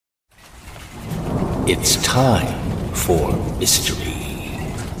It's time for mystery.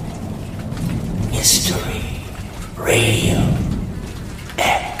 Mystery Radio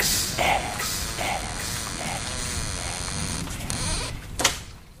X.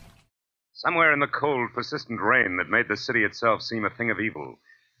 Somewhere in the cold, persistent rain that made the city itself seem a thing of evil,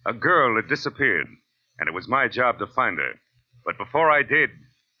 a girl had disappeared, and it was my job to find her. But before I did,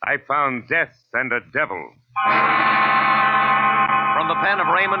 I found death and a devil. From the pen of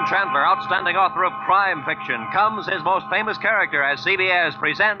Raymond Chandler, outstanding author of crime fiction, comes his most famous character as CBS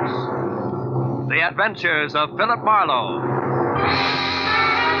presents The Adventures of Philip Marlowe.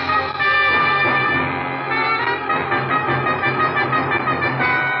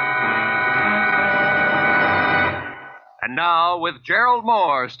 And now, with Gerald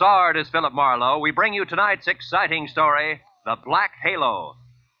Moore, starred as Philip Marlowe, we bring you tonight's exciting story, The Black Halo.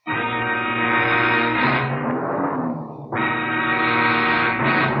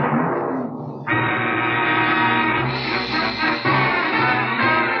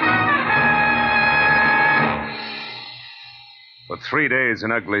 For 3 days,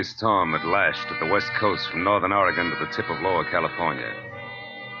 an ugly storm had lashed at the west coast from northern Oregon to the tip of Lower California.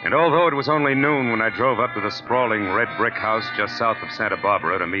 And although it was only noon when I drove up to the sprawling red brick house just south of Santa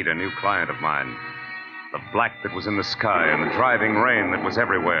Barbara to meet a new client of mine, the black that was in the sky and the driving rain that was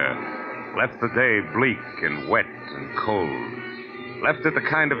everywhere left the day bleak and wet and cold. Left it the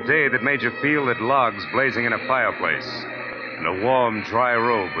kind of day that made you feel that logs blazing in a fireplace and a warm, dry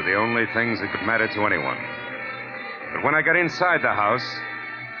robe were the only things that could matter to anyone. But when I got inside the house,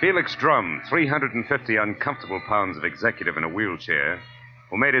 Felix Drum, 350 uncomfortable pounds of executive in a wheelchair,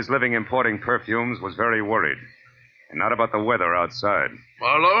 who made his living importing perfumes, was very worried. And not about the weather outside.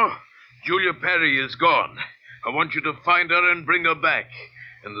 Marlowe, Julia Perry is gone. I want you to find her and bring her back.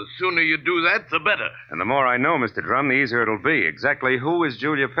 And the sooner you do that, the better. And the more I know, Mr. Drum, the easier it'll be. Exactly who is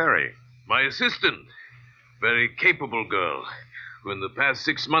Julia Perry? My assistant. Very capable girl, who in the past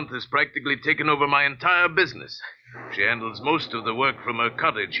 6 months has practically taken over my entire business. She handles most of the work from her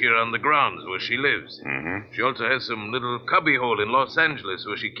cottage here on the grounds where she lives. Mm-hmm. She also has some little cubbyhole in Los Angeles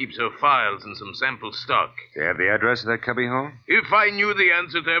where she keeps her files and some sample stock. Do you have the address of that cubbyhole? If I knew the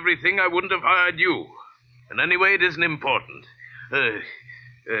answer to everything, I wouldn't have hired you. And anyway, it isn't important.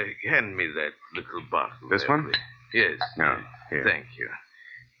 Hand me that little bottle. This there, one? please. Yes. No, here. Thank you.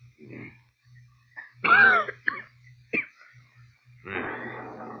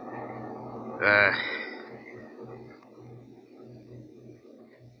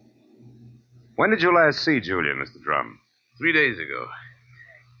 When did you last see Julia, Mr. Drum? 3 days ago.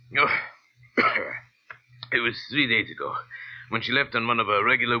 Oh, it was 3 days ago, when she left on one of her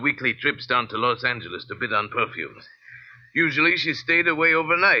regular weekly trips down to Los Angeles to bid on perfumes. Usually she stayed away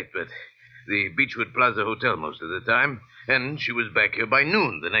overnight, but the Beechwood Plaza Hotel most of the time, and she was back here by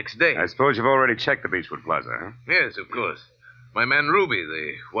noon the next day. I suppose you've already checked the Beechwood Plaza, huh? Yes, of course. My man Ruby,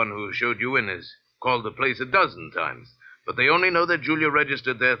 the one who showed you in, has called the place a dozen times. But they only know that Julia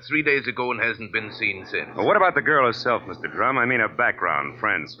registered there 3 days ago and hasn't been seen since. Well, what about the girl herself, Mr. Drum? I mean her background,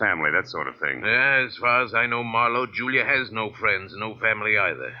 friends, family, that sort of thing. As far as I know, Marlowe, Julia has no friends, no family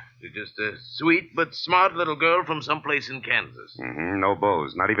either. She's just a sweet but smart little girl from someplace in Kansas. Mm-hmm. No beaux,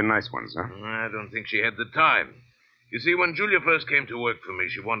 not even nice ones, huh? I don't think she had the time. You see, when Julia first came to work for me,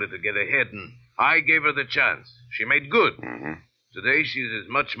 she wanted to get ahead, and I gave her the chance. She made good. Mm-hmm. Today, she's as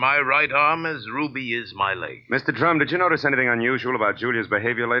much my right arm as Ruby is my leg. Mr. Drum, did you notice anything unusual about Julia's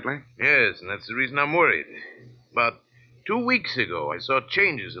behavior lately? Yes, and that's the reason I'm worried. About 2 weeks ago, I saw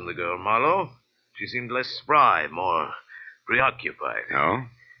changes in the girl, Marlowe. She seemed less spry, more preoccupied. Oh?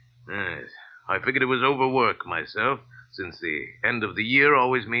 Yes. I figured it was overwork myself, since the end of the year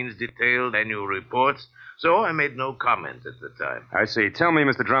always means detailed annual reports, so I made no comment at the time. I see. Tell me,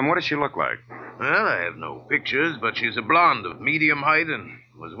 Mr. Drum, what does she look like? Well, I have no pictures, but she's a blonde of medium height and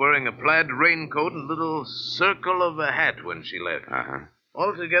was wearing a plaid raincoat and little circle of a hat when she left. Uh-huh.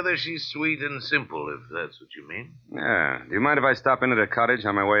 Altogether, she's sweet and simple, if that's what you mean. Yeah. Do you mind if I stop into the cottage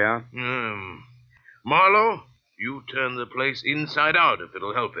on my way out? Marlowe, you turn the place inside out if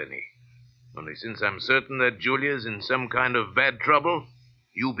it'll help any. Only since I'm certain that Julia's in some kind of bad trouble,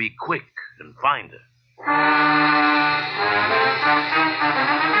 you be quick and find her.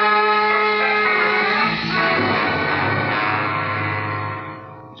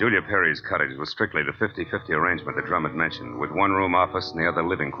 Julia Perry's cottage was strictly the 50-50 arrangement that Drum had mentioned, with one-room office and the other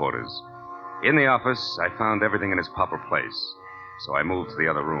living quarters. In the office, I found everything in its proper place, so I moved to the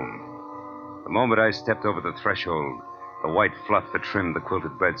other room. The moment I stepped over the threshold, the white fluff that trimmed the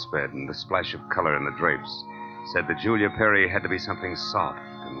quilted bedspread and the splash of color in the drapes said that Julia Perry had to be something soft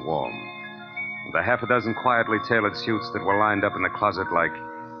and warm. And the half a dozen quietly tailored suits that were lined up in the closet like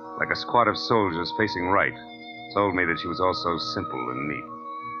like a squad of soldiers facing right, told me that she was also simple and neat.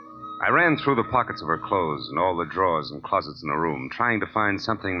 I ran through the pockets of her clothes and all the drawers and closets in the room, trying to find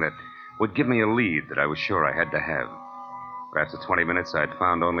something that would give me a lead that I was sure I had to have. But after 20 minutes, I'd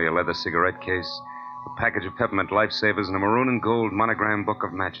found only a leather cigarette case, a package of peppermint lifesavers, and a maroon and gold monogram book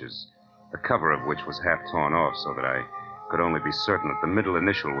of matches, the cover of which was half torn off so that I could only be certain that the middle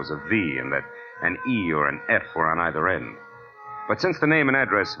initial was a V and that an E or an F were on either end. But since the name and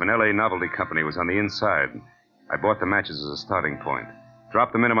address of an L.A. novelty company was on the inside, I bought the matches as a starting point,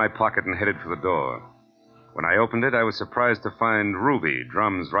 dropped them into my pocket, and headed for the door. When I opened it, I was surprised to find Ruby,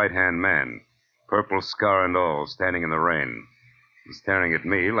 Drum's right-hand man, purple scar and all, standing in the rain, and staring at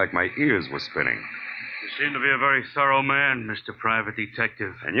me like my ears were spinning. You seem to be a very thorough man, Mr. Private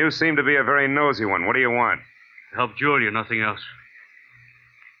Detective. And you seem to be a very nosy one. What do you want? To help Julia, nothing else.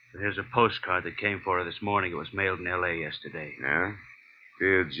 Here's a postcard that came for her this morning. It was mailed in L.A. yesterday. Yeah?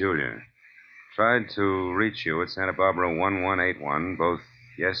 Dear Julia, tried to reach you at Santa Barbara 1181 both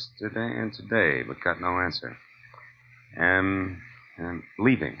yesterday and today, but got no answer. I'm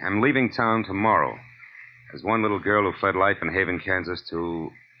leaving. I'm leaving town tomorrow. As one little girl who fled life in Haven, Kansas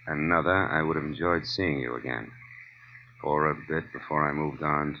to another, I would have enjoyed seeing you again. For a bit before I moved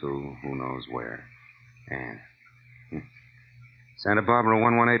on to who knows where. Anne. Santa Barbara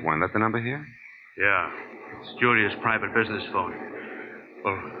 1181. That the number here? Yeah. It's Julia's private business phone.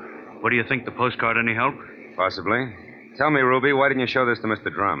 Well, what do you think? The postcard any help? Possibly. Tell me, Ruby, why didn't you show this to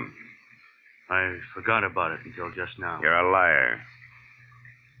Mr. Drum? I forgot about it until just now. You're a liar.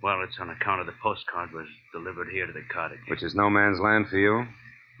 Well, it's on account of the postcard was delivered here to the cottage. Which is no man's land for you?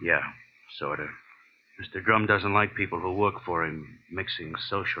 Yeah, sort of. Mr. Drum doesn't like people who work for him mixing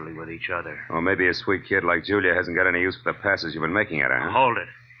socially with each other. Well, maybe a sweet kid like Julia hasn't got any use for the passes you've been making at her, huh? Hold it.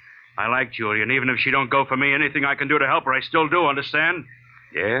 I like Julia, and even if she don't go for me, anything I can do to help her, I still do, understand?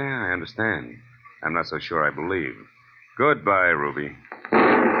 Yeah, I understand. I'm not so sure I believe. Goodbye, Ruby.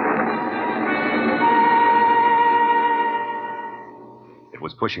 It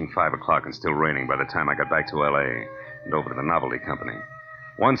was pushing 5 o'clock and still raining by the time I got back to L.A. and over to the novelty company.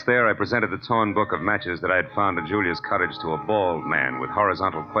 Once there, I presented the torn book of matches that I had found at Julia's cottage to a bald man with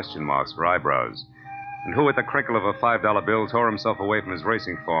horizontal question marks for eyebrows, and who, at the crinkle of a $5 bill, tore himself away from his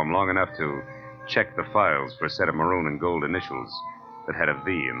racing form long enough to check the files for a set of maroon and gold initials that had a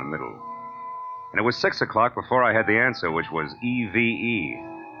V in the middle. And it was 6 o'clock before I had the answer, which was EVE.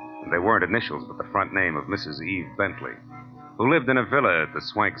 And they weren't initials, but the front name of Mrs. Eve Bentley, who lived in a villa at the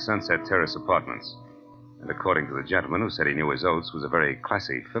swank Sunset Terrace Apartments. And according to the gentleman who said he knew his oats, was a very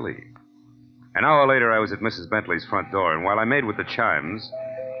classy filly. An hour later, I was at Mrs. Bentley's front door, and while I made with the chimes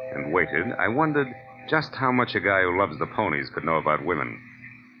and waited, I wondered just how much a guy who loves the ponies could know about women.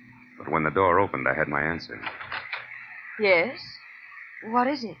 But when the door opened, I had my answer. Yes? What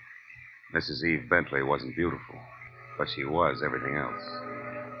is it? Mrs. Eve Bentley wasn't beautiful, but she was everything else,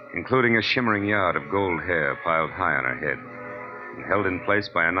 including a shimmering yard of gold hair piled high on her head and held in place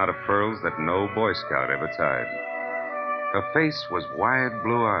by a knot of pearls that no Boy Scout ever tied. Her face was wide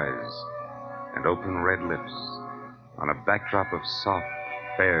blue eyes and open red lips on a backdrop of soft,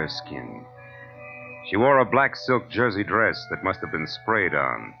 fair skin. She wore a black silk jersey dress that must have been sprayed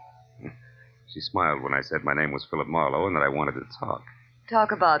on. She smiled when I said my name was Philip Marlowe and that I wanted to talk.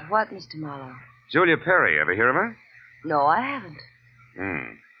 Talk about what, Mr. Marlowe? Julia Perry, ever hear of her? No, I haven't.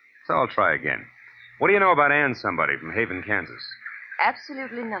 So I'll try again. What do you know about Ann somebody from Haven, Kansas?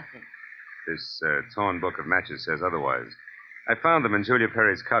 Absolutely nothing. This torn book of matches says otherwise. I found them in Julia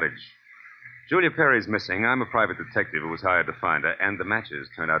Perry's cottage. Julia Perry's missing. I'm a private detective who was hired to find her, and the matches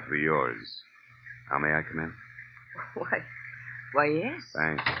turned out to be yours. Now, may I come in? Why, yes.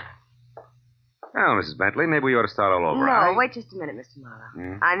 Thanks. Now, Mrs. Bentley, maybe we ought to start all over. No, wait just a minute, Mr.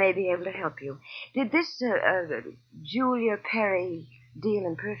 Marlowe. I may be able to help you. Did this Julia Perry deal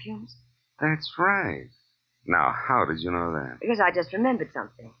in perfumes? That's right. Now, how did you know that? Because I just remembered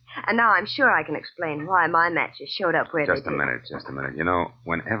something. And now I'm sure I can explain why my matches showed up where they did. Just a minute. You know,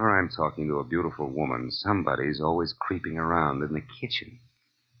 whenever I'm talking to a beautiful woman, somebody's always creeping around in the kitchen.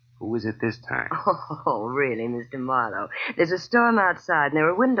 Who is it this time? Oh, really, Mr. Marlowe? There's a storm outside, and there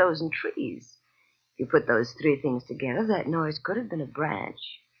are windows and trees. If you put those three things together, that noise could have been a branch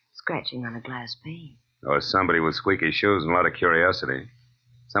scratching on a glass pane. Or somebody with squeaky shoes and a lot of curiosity.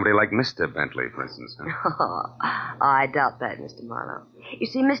 Somebody like Mr. Bentley, for instance. Huh? Oh, I doubt that, Mr. Marlowe. You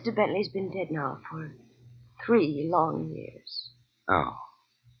see, Mr. Bentley's been dead now for 3 long years. Oh.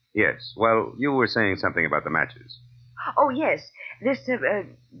 Yes. Well, you were saying something about the matches. Oh, yes. This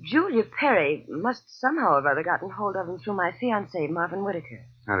Julia Perry must somehow or other gotten hold of him through my fiancé, Marvin Whitaker.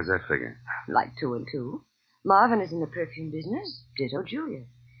 How does that figure? Like 2 and 2. Marvin is in the perfume business. Ditto Julia.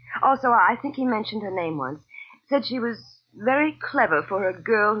 Also, I think he mentioned her name once. Said she was very clever for a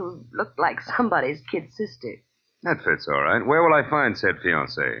girl who looked like somebody's kid sister. That fits all right. Where will I find said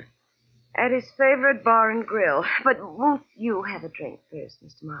fiancée? At his favorite bar and grill. But won't you have a drink first,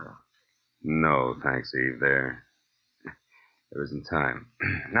 Mr. Marlowe? No, thanks, Eve. There isn't time.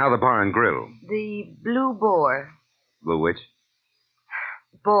 Now the bar and grill. The Blue Boar. Blue which?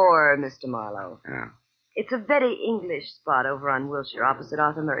 Boar, Mr. Marlowe. Yeah. It's a very English spot over on Wilshire, opposite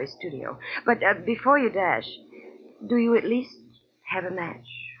Arthur Murray's studio. But before you dash, do you at least have a match?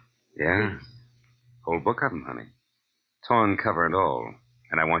 Yeah? Whole book of them, honey. Torn cover and all.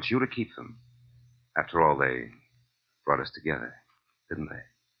 And I want you to keep them. After all, they brought us together, didn't they?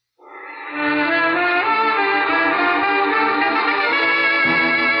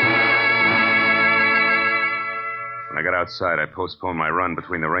 When I got outside, I postponed my run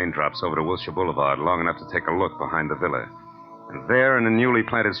between the raindrops over to Wilshire Boulevard long enough to take a look behind the villa. And there, in a newly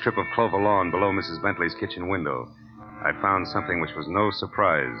planted strip of clover lawn below Mrs. Bentley's kitchen window, I found something which was no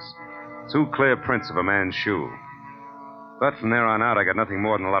surprise. 2 clear prints of a man's shoe. But from there on out, I got nothing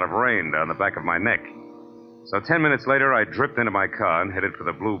more than a lot of rain down the back of my neck. So 10 minutes later, I dripped into my car and headed for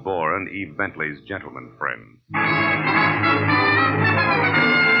the Blue Boar and Eve Bentley's gentleman friend.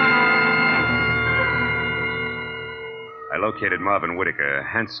 I located Marvin Whitaker, a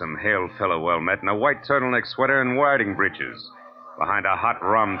handsome, hale fellow well met, in a white turtleneck sweater and riding breeches, behind a hot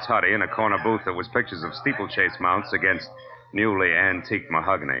rum toddy in a corner booth that was pictures of steeplechase mounts against newly antique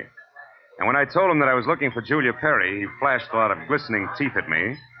mahogany. And when I told him that I was looking for Julia Perry, he flashed a lot of glistening teeth at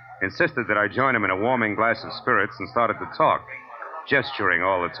me, insisted that I join him in a warming glass of spirits, and started to talk, gesturing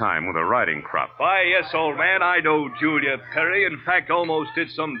all the time with a riding crop. Why, yes, old man, I know Julia Perry. In fact, almost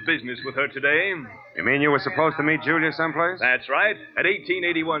did some business with her today. You mean you were supposed to meet Julia someplace? That's right. At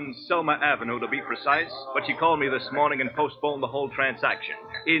 1881 Selma Avenue, to be precise. But she called me this morning and postponed the whole transaction.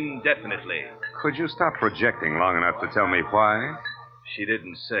 Indefinitely. Could you stop projecting long enough to tell me why? She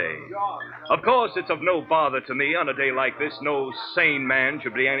didn't say. Of course, it's of no bother to me on a day like this. No sane man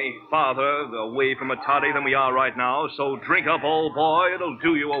should be any farther away from a toddy than we are right now. So drink up, old boy. It'll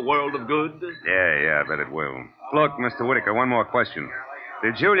do you a world of good. Yeah, I bet it will. Look, Mr. Whitaker, one more question.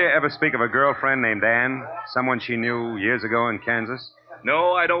 Did Julia ever speak of a girlfriend named Anne? Someone she knew years ago in Kansas?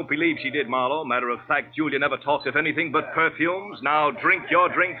 No, I don't believe she did, Marlowe. Matter of fact, Julia never talked of anything but perfumes. Now drink your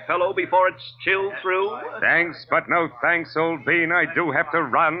drink, fellow, before it's chilled through. Thanks, but no thanks, old bean. I do have to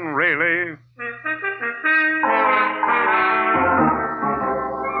run, really. It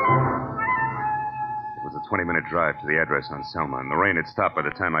was a 20-minute drive to the address on Selma, and the rain had stopped by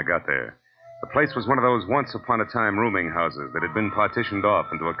the time I got there. The place was one of those once-upon-a-time rooming houses that had been partitioned off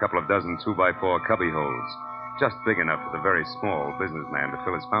into a couple of dozen 2x4 cubby holes, just big enough for the very small businessman to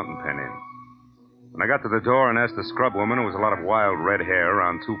fill his fountain pen in. When I got to the door and asked the scrub woman, who was a lot of wild red hair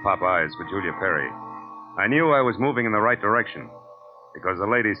around 2 pop eyes for Julia Perry, I knew I was moving in the right direction, because the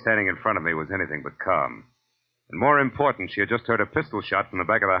lady standing in front of me was anything but calm. And more important, she had just heard a pistol shot from the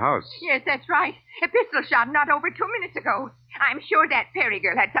back of the house. Yes, that's right. A pistol shot not over 2 minutes ago. I'm sure that Perry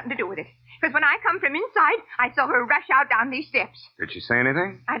girl had something to do with it. Because when I come from inside, I saw her rush out down these steps. Did she say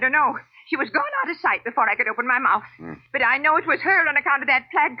anything? I don't know. She was gone out of sight before I could open my mouth. But I know it was her on account of that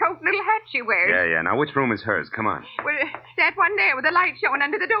plaid coat and little hat she wears. Yeah. Now, which room is hers? Come on. Well, that one there with the light showing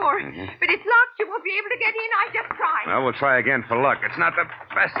under the door. But it's locked. You won't be able to get in. I just tried. Well, we'll try again for luck. It's not the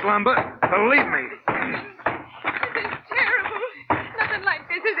best lumber. Believe me. This is terrible. Nothing like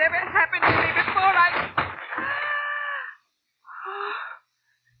this has ever happened to me before.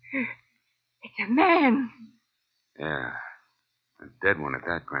 It's a man. Yeah. A dead one at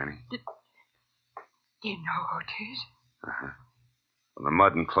that, Granny. Do you know who it is? Uh-huh. Well, the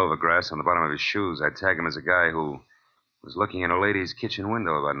mud and clover grass on the bottom of his shoes, I'd tag him as a guy who was looking in a lady's kitchen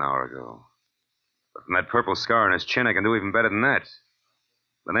window about an hour ago. But from that purple scar on his chin, I can do even better than that.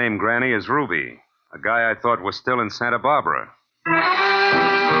 The name, Granny, is Ruby, a guy I thought was still in Santa Barbara.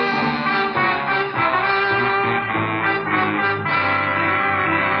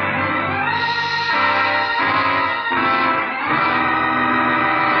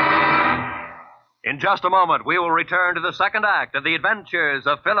 In just a moment, we will return to the second act of The Adventures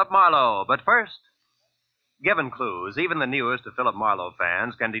of Philip Marlowe. But first, given clues, even the newest of Philip Marlowe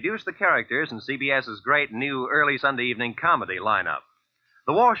fans can deduce the characters in CBS's great new early Sunday evening comedy lineup.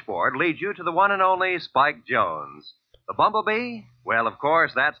 The washboard leads you to the one and only Spike Jones. The bumblebee? Well, of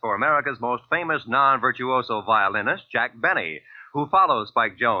course, that's for America's most famous non-virtuoso violinist, Jack Benny, who follows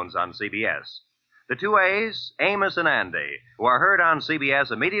Spike Jones on CBS. The 2 A's, Amos and Andy, who are heard on CBS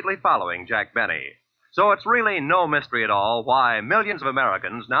immediately following Jack Benny. So it's really no mystery at all why millions of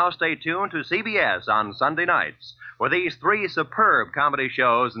Americans now stay tuned to CBS on Sunday nights for these three superb comedy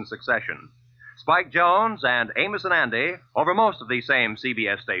shows in succession. Spike Jones and Amos and Andy over most of these same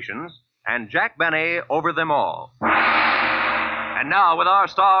CBS stations, and Jack Benny over them all. And now, with our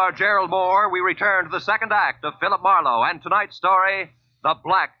star, Gerald Moore, we return to the second act of Philip Marlowe and tonight's story, The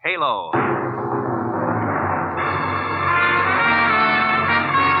Black Halo.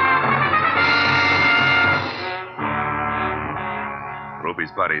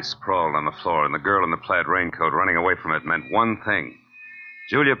 Ruby's body sprawled on the floor, and the girl in the plaid raincoat running away from it meant one thing.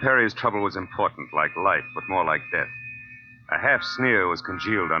 Julia Perry's trouble was important, like life, but more like death. A half sneer was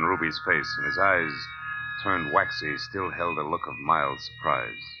congealed on Ruby's face, and his eyes, turned waxy, still held a look of mild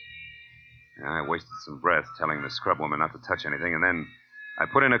surprise. I wasted some breath telling the scrub woman not to touch anything, and then I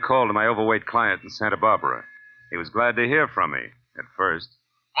put in a call to my overweight client in Santa Barbara. He was glad to hear from me, at first.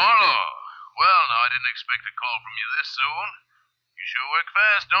 Marlowe. Well, now, I didn't expect a call from you this soon. You sure work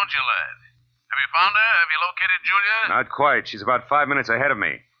fast, don't you, lad? Have you found her? Have you located Julia? Not quite. She's about 5 minutes ahead of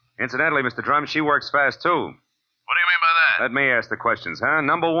me. Incidentally, Mr. Drum, she works fast, too. What do you mean by that? Let me ask the questions, huh?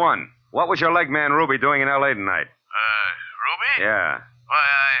 Number one, what was your leg man Ruby doing in L.A. tonight? Ruby? Yeah. Why,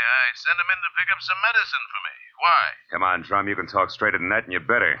 I sent him in to pick up some medicine for me. Why? Come on, Drum, you can talk straighter than that, and you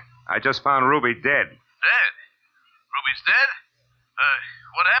better. I just found Ruby dead. Dead? Ruby's dead?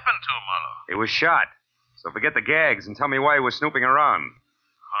 What happened to him, Marlowe? He was shot. So forget the gags and tell me why he was snooping around.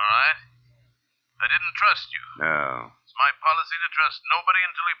 All right. I didn't trust you. No. It's my policy to trust nobody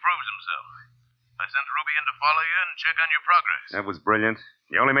until he proves himself. I sent Ruby in to follow you and check on your progress. That was brilliant.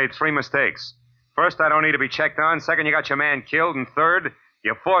 You only made 3 mistakes. First, I don't need to be checked on. Second, you got your man killed. And third,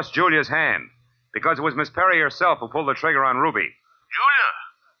 you forced Julia's hand. Because it was Miss Perry herself who pulled the trigger on Ruby. Julia?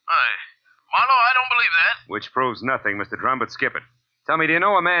 Marlowe, I don't believe that. Which proves nothing, Mr. Drum, but skip it. Tell me, do you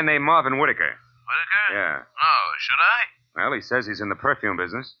know a man named Marvin Whitaker? Whitaker? Yeah. No, should I? Well, he says he's in the perfume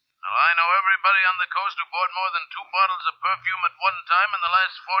business. Well, I know everybody on the coast who bought more than 2 bottles of perfume at one time in the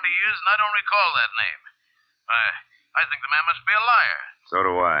last 40 years, and I don't recall that name. I think the man must be a liar. So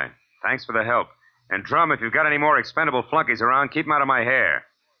do I. Thanks for the help. And, Drum, if you've got any more expendable flunkies around, keep them out of my hair.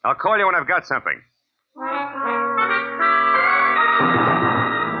 I'll call you when I've got something.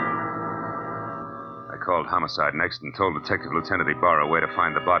 I called Homicide next and told Detective Lieutenant Ibarra where to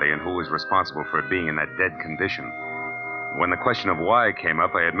find the body and who was responsible for it being in that dead condition. When the question of why came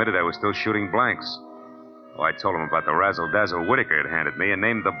up, I admitted I was still shooting blanks. Oh, I told him about the razzle-dazzle Whitaker had handed me and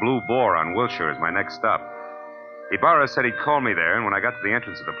named the Blue Boar on Wilshire as my next stop. Ibarra said he'd call me there, and when I got to the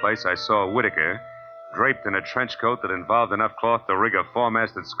entrance of the place, I saw Whitaker, draped in a trench coat that involved enough cloth to rig a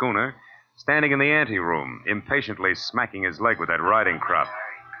 4-masted schooner, standing in the anteroom, impatiently smacking his leg with that riding crop.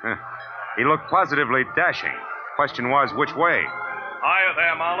 He looked positively dashing. Question was, which way? Hiya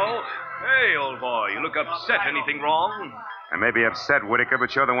there, Marlowe. Hey, old boy, you look upset. Anything wrong? I may be upset, Whitaker,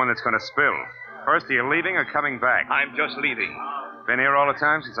 but you're the one that's going to spill. First, are you leaving or coming back? I'm just leaving. Been here all the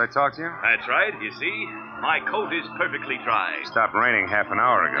time since I talked to you? That's right, you see. My coat is perfectly dry. Stopped raining half an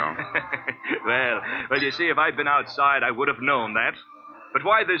hour ago. well, you see, if I'd been outside, I would have known that. But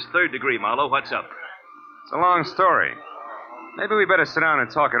why this 3rd degree, Marlowe? What's up? It's a long story. Maybe we better sit down and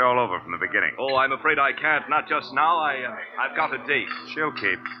talk it all over from the beginning. Oh, I'm afraid I can't. Not just now. I've got a date. She'll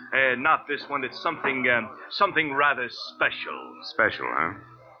keep. Not this one. It's something rather special. Special, huh?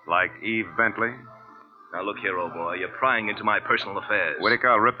 Like Eve Bentley? Now, look here, old boy. You're prying into my personal affairs. Whitaker,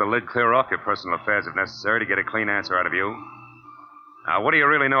 I'll rip the lid clear off your personal affairs if necessary to get a clean answer out of you. Now, what do you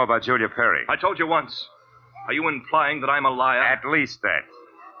really know about Julia Perry? I told you once. Are you implying that I'm a liar? At least that.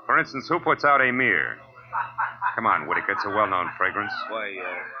 For instance, who puts out Amir? Come on, Whitaker. It's a well-known fragrance. Why,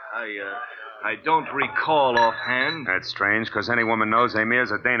 I don't recall offhand. That's strange, because any woman knows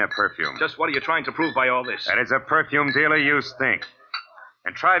Amir's a Dana perfume. Just what are you trying to prove by all this? That as a perfume dealer, you stink.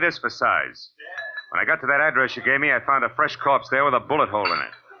 And try this for size. When I got to that address you gave me, I found a fresh corpse there with a bullet hole in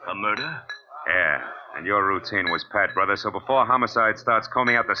it. A murder? Yeah, and your routine was pat, brother, so before Homicide starts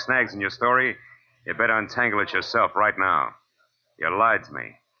combing out the snags in your story, you better untangle it yourself right now. You lied to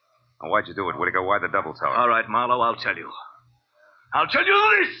me. Now, why'd you do it, Whitaker? Why the double talk? All right, Marlowe, I'll tell you. I'll tell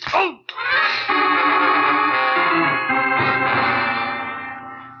you this! Oh!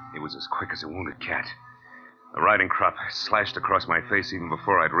 He was as quick as a wounded cat. The riding crop slashed across my face even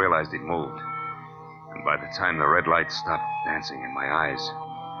before I'd realized he'd moved. And by the time the red light stopped dancing in my eyes,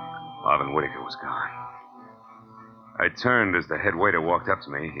 Marvin Whitaker was gone. I turned as the head waiter walked up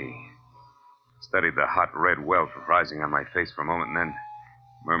to me. He studied the hot red welt rising on my face for a moment and then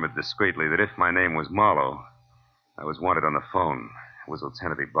murmured discreetly that if my name was Marlowe, I was wanted on the phone. It was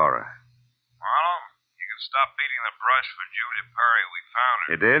Lieutenant Ibarra. Marlowe, you can stop beating the brush for Julia Perry. We found her.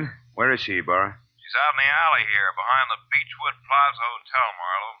 You did? Where is she, Ibarra? She She's out in the alley here, behind the Beechwood Plaza Hotel,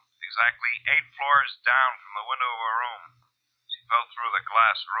 Marlowe. Exactly 8 floors down from the window of her room. She fell through the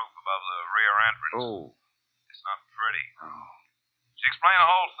glass roof above the rear entrance. Oh. It's not pretty. Oh. She explained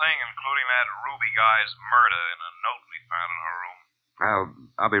the whole thing, including that Ruby guy's murder, in a note we found in her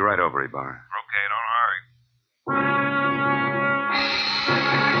room. I'll be right over, Ibarra. Okay, don't hurry.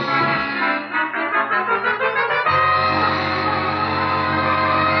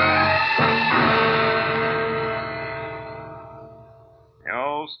 The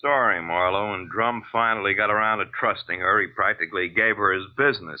old story, Marlowe. When Drum finally got around to trusting her, he practically gave her his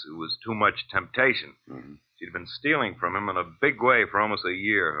business. It was too much temptation. Mm-hmm. She'd been stealing from him in a big way for almost a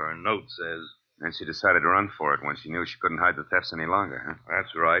year, her note says. And she decided to run for it when she knew she couldn't hide the thefts any longer, huh?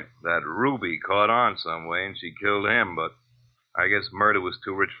 That's right. That Ruby caught on some way, and she killed him, but I guess murder was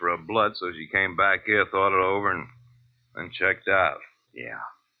too rich for her blood, so she came back here, thought it over, and then checked out. Yeah.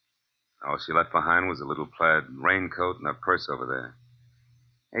 All she left behind was a little plaid raincoat and a purse over there.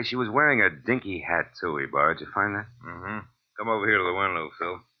 Hey, she was wearing a dinky hat, too, Ibarra. Did you find that? Mm-hmm. Come over here to the window,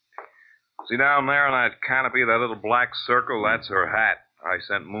 Phil. See down there on that canopy, that little black circle? That's her hat. I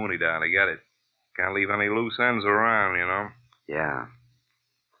sent Mooney down to get it. Can't leave any loose ends around, you know. Yeah.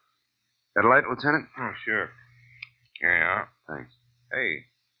 Got a light, Lieutenant? Oh, sure. Here you are. Thanks. Hey,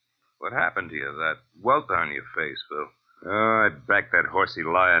 what happened to you? That welt on your face, Phil. Oh, I backed that horsey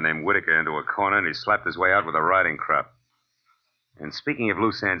liar named Whitaker into a corner, and he slapped his way out with a riding crop. And speaking of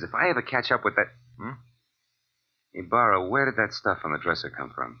loose ends, if I ever catch up with that... Ibarra, where did that stuff on the dresser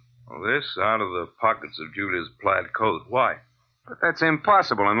come from? Well, this out of the pockets of Julia's plaid coat. Why? But that's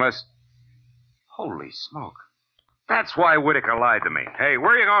impossible unless... Holy smoke. That's why Whitaker lied to me. Hey,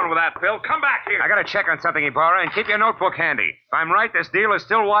 where are you going with that, Phil? Come back here. I gotta check on something, Ibarra, and keep your notebook handy. If I'm right, this deal is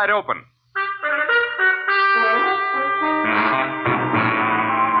still wide open.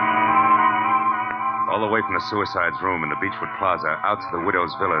 All the way from the suicide's room in the Beechwood Plaza out to the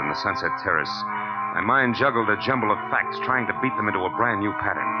widow's villa in the Sunset Terrace, my mind juggled a jumble of facts, trying to beat them into a brand new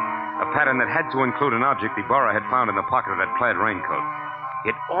pattern. A pattern that had to include an object Ibarra had found in the pocket of that plaid raincoat.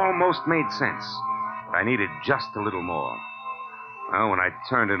 It almost made sense, but I needed just a little more. Well, when I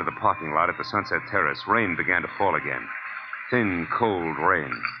turned into the parking lot at the Sunset Terrace, rain began to fall again. Thin, cold rain.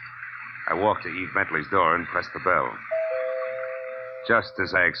 I walked to Eve Bentley's door and pressed the bell. Just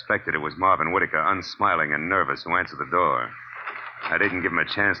as I expected, it was Marvin Whitaker, unsmiling and nervous, who answered the door. I didn't give him a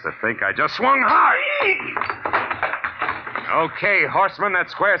chance to think. I just swung hard. Okay, horseman,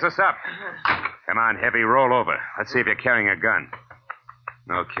 that squares us up. Come on, Heavy, roll over. Let's see if you're carrying a gun.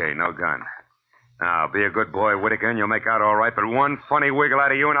 Okay, no gun. Now, be a good boy, Whitaker, and you'll make out all right, but one funny wiggle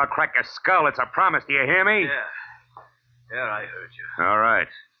out of you and I'll crack your skull. It's a promise. Do you hear me? Yeah, I heard you. All right.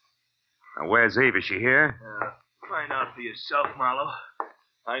 Now, where's Eve? Is she here? Find out for yourself, Marlowe.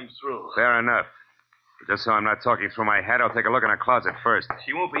 I'm through. Fair enough. But just so I'm not talking through my hat, I'll take a look in her closet first.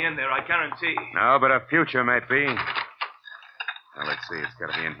 She won't be in there, I guarantee. No, but her future might be. Now, let's see. It's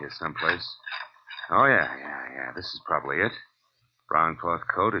got to be in here someplace. Oh, yeah. This is probably it. Brown cloth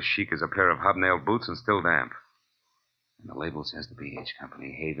coat, as chic as a pair of hobnailed boots, and still damp. And the label says the B.H.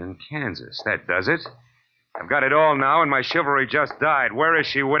 Company, Haven, Kansas. That does it. I've got it all now, and my chivalry just died. Where is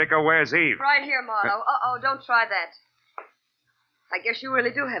she, Whitaker? Where's Eve? Right here, Marlowe. Uh-oh, don't try that. I guess you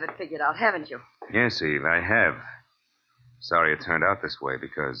really do have it figured out, haven't you? Yes, Eve, I have. Sorry it turned out this way,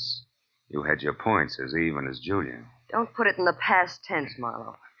 because you had your points as Eve and as Julia. Don't put it in the past tense,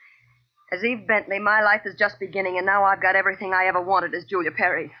 Marlowe. As Eve Bentley, my life is just beginning, and now I've got everything I ever wanted as Julia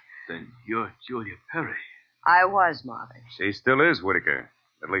Perry. Then you're Julia Perry. I was, Marvin. She still is, Whitaker.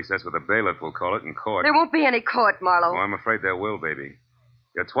 At least that's what the bailiff will call it in court. There won't be any court, Marlowe. Oh, I'm afraid there will, baby.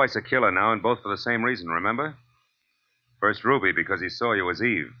 You're twice a killer now, and both for the same reason, remember? First Ruby, because he saw you as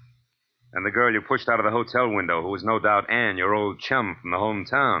Eve. And the girl you pushed out of the hotel window, who was no doubt Anne, your old chum from the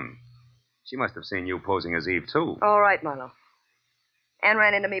hometown. She must have seen you posing as Eve, too. All right, Marlowe. Anne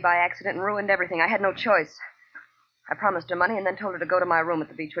ran into me by accident and ruined everything. I had no choice. I promised her money and then told her to go to my room at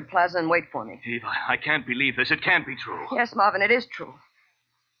the Beechwood Plaza and wait for me. Eve, I can't believe this. It can't be true. Yes, Marvin, it is true.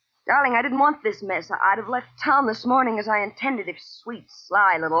 Darling, I didn't want this mess. I'd have left town this morning as I intended if sweet,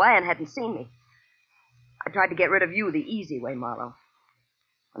 sly little Anne hadn't seen me. I tried to get rid of you the easy way, Marlowe.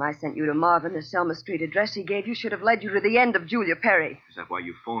 When I sent you to Marvin, the Selma Street address he gave you should have led you to the end of Julia Perry. Is that why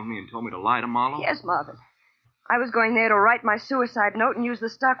you phoned me and told me to lie to Marlowe? Yes, Marvin. I was going there to write my suicide note and use the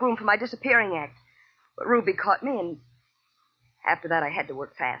stockroom for my disappearing act. But Ruby caught me, and after that I had to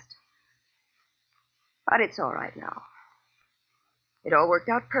work fast. But it's all right now. It all worked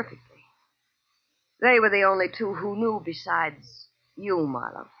out perfectly. They were the only two who knew besides you,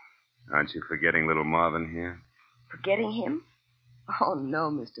 Marlowe. Aren't you forgetting little Marvin here? Forgetting him? Oh, no,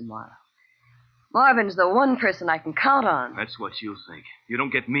 Mr. Marlowe. Marvin's the one person I can count on. That's what you think. You don't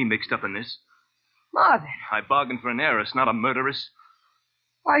get me mixed up in this. Marvin. I bargained for an heiress, not a murderess.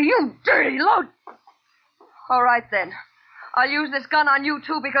 Why, you dirty load. All right, then. I'll use this gun on you,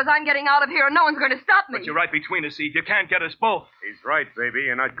 too, because I'm getting out of here and no one's going to stop me. But you're right between us, Eve. You can't get us both. He's right, baby.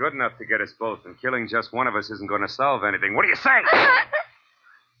 You're not good enough to get us both, and killing just one of us isn't going to solve anything. What do you say?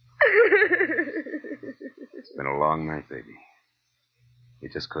 It's been a long night, baby. You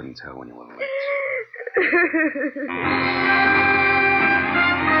just couldn't tell when you were late.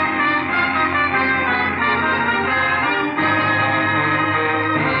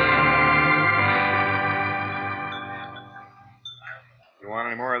 You want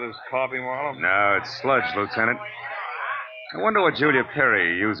any more of this coffee, Marlowe? No, it's sludge, Lieutenant. I wonder what Julia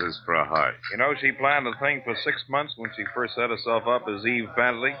Perry uses for a heart. You know, she planned the thing for 6 months when she first set herself up as Eve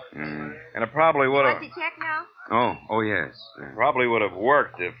Bentley. And it probably would have... Want to check now? Oh, yes. Probably would have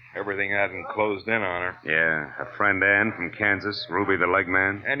worked if everything hadn't closed in on her. Yeah, her friend Ann from Kansas, Ruby the leg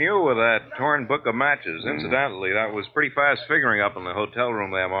man. And you with that torn book of matches. Incidentally, that was pretty fast figuring up in the hotel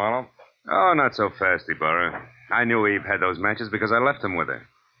room there, Marlowe. Oh, not so fast, Ibarra. I knew Eve had those matches because I left them with her.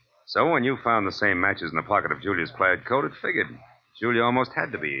 So when you found the same matches in the pocket of Julia's plaid coat, it figured. Julia almost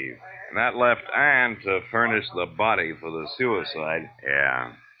had to be Eve. And that left Ann to furnish the body for the suicide.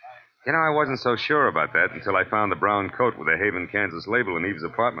 Yeah. You know, I wasn't so sure about that until I found the brown coat with the Haven, Kansas label in Eve's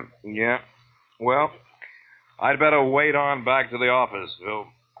apartment. Yeah. Well, I'd better wait on back to the office, Phil.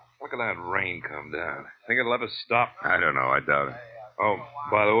 Look at that rain come down. Think it'll ever stop? I don't know. I doubt it. Oh,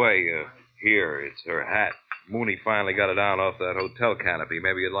 by the way, here, it's her hat. Mooney finally got it down off that hotel canopy.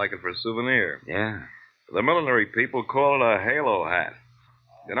 Maybe you'd like it for a souvenir. Yeah. The millinery people call it a halo hat.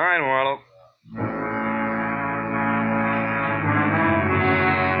 Good night, Marlowe.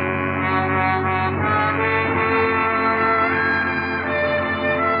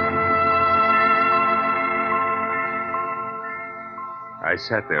 I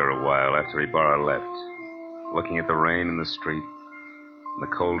sat there a while after Ibarra left, looking at the rain in the street, and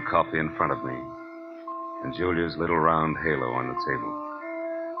the cold coffee in front of me, and Julia's little round halo on the table.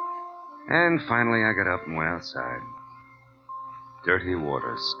 And finally I got up and went outside. Dirty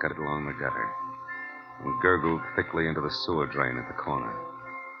water scudded along the gutter and gurgled thickly into the sewer drain at the corner.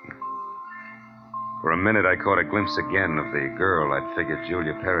 For a minute I caught a glimpse again of the girl I'd figured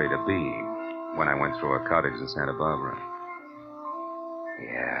Julia Perry to be when I went through her cottage in Santa Barbara.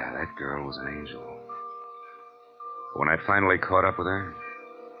 Yeah, that girl was an angel. But when I finally caught up with her,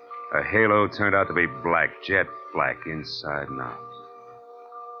 her halo turned out to be black, jet black, inside and out.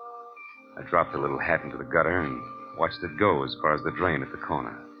 I dropped the little hat into the gutter and watched it go as far as the drain at the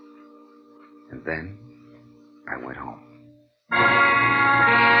corner. And then I went home.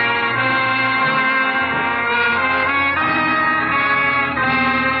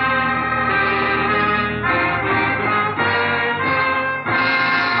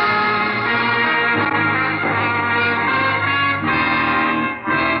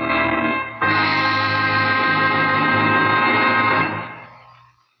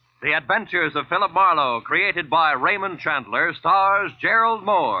 The Adventures of Philip Marlowe, created by Raymond Chandler, stars Gerald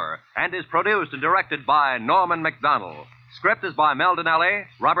Moore, and is produced and directed by Norman MacDonald. Script is by Mel Donnelly,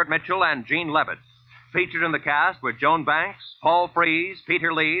 Robert Mitchell, and Gene Levitt. Featured in the cast were Joan Banks, Paul Frees,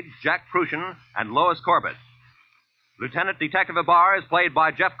 Peter Leeds, Jack Prussian, and Lois Corbett. Lieutenant Detective Ibarra is played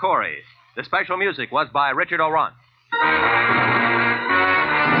by Jeff Corey. The special music was by Richard O'Ront.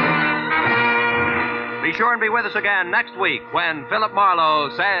 Be sure and be with us again next week when Philip Marlowe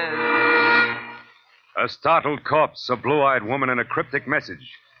says... A startled corpse, a blue-eyed woman, and a cryptic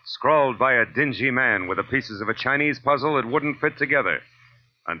message, scrawled by a dingy man with the pieces of a Chinese puzzle that wouldn't fit together,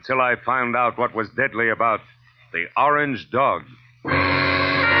 until I found out what was deadly about the orange dog.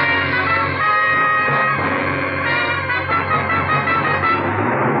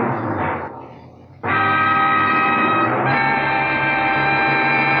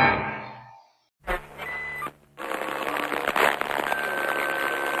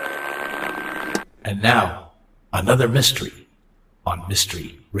 And now, another mystery on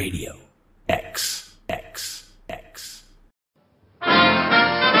Mystery Radio X.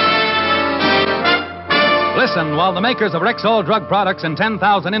 Listen while the makers of Rexall drug products and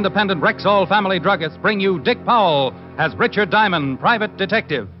 10,000 independent Rexall family druggists bring you Dick Powell as Richard Diamond, private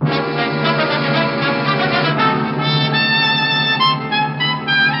detective.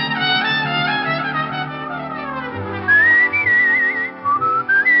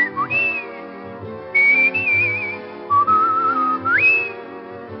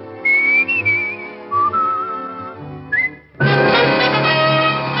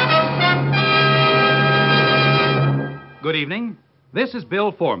 Good evening. This is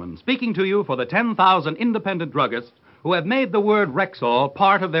Bill Foreman speaking to you for the 10,000 independent druggists who have made the word Rexall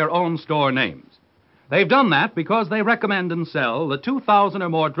part of their own store names. They've done that because they recommend and sell the 2,000 or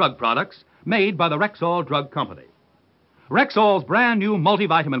more drug products made by the Rexall Drug Company. Rexall's brand new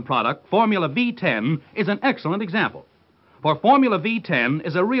multivitamin product, Formula V10, is an excellent example. For Formula V10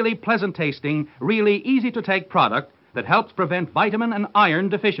 is a really pleasant-tasting, really easy-to-take product that helps prevent vitamin and iron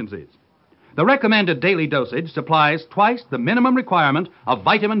deficiencies. The recommended daily dosage supplies twice the minimum requirement of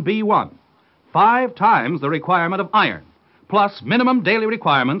vitamin B1, 5 times the requirement of iron, plus minimum daily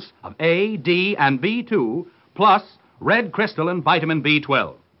requirements of A, D, and B2, plus red crystalline vitamin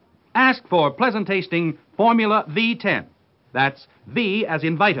B12. Ask for pleasant-tasting Formula V10. That's V as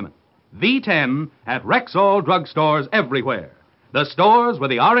in vitamin. V10 at Rexall drugstores everywhere. The stores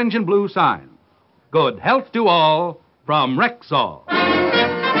with the orange and blue sign. Good health to all from Rexall.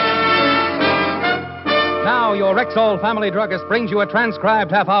 Now, your Rexall family druggist brings you a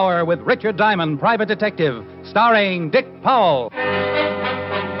transcribed half hour with Richard Diamond, Private Detective, starring Dick Powell.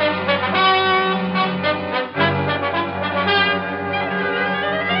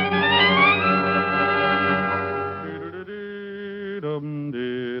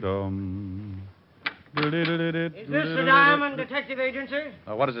 Is this the Diamond Detective Agency?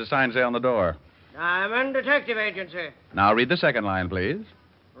 What does the sign say on the door? Diamond Detective Agency. Now, read the second line, please.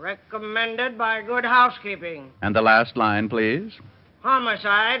 Recommended by good housekeeping. And the last line, please.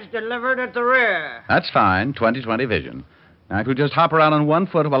 Homicides delivered at the rear. That's fine. 20/20 vision. Now, if you just hop around on one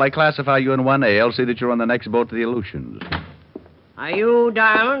foot while I classify you in 1A, I'll see that you're on the next boat to the Aleutians. Are you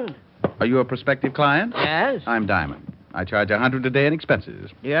Diamond? Are you a prospective client? Yes. I'm Diamond. I charge $100 a day in expenses.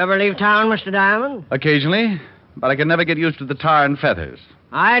 Do you ever leave town, Mr. Diamond? Occasionally, but I can never get used to the tar and feathers.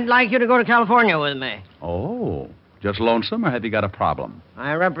 I'd like you to go to California with me. Oh, just lonesome, or have you got a problem?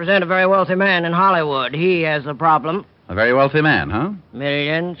 I represent a very wealthy man in Hollywood. He has a problem. A very wealthy man, huh?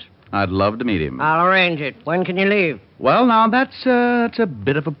 Millions. I'd love to meet him. I'll arrange it. When can you leave? Well, now, that's a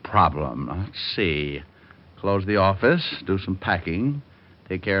bit of a problem. Let's see. Close the office, do some packing,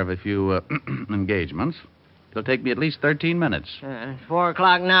 take care of a few engagements. It'll take me at least 13 minutes. It's 4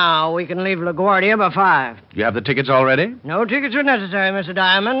 o'clock now. We can leave LaGuardia by 5. You have the tickets already? No tickets are necessary, Mr.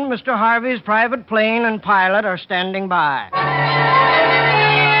 Diamond. Mr. Harvey's private plane and pilot are standing by.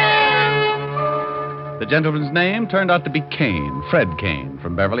 The gentleman's name turned out to be Kane, Fred Kane,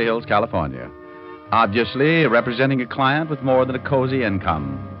 from Beverly Hills, California. Obviously representing a client with more than a cozy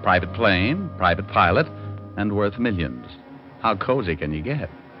income. Private plane, private pilot, and worth millions. How cozy can you get?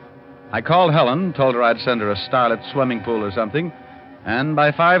 I called Helen, told her I'd send her a starlit swimming pool or something, and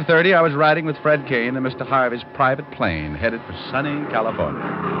by 5:30 I was riding with Fred Kane in Mr. Harvey's private plane, headed for sunny California.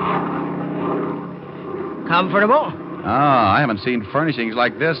 Comfortable? I haven't seen furnishings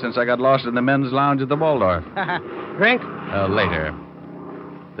like this since I got lost in the men's lounge at the Waldorf. Drink? Later.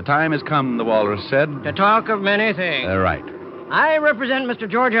 The time has come, the walrus said. To talk of many things. Right. I represent Mr.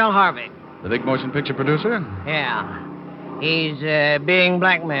 George L. Harvey. The big motion picture producer? Yeah. He's being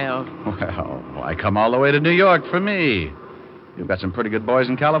blackmailed. Well, why come all the way to New York for me? You've got some pretty good boys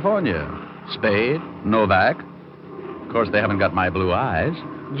in California. Spade, Novak. Of course, they haven't got my blue eyes.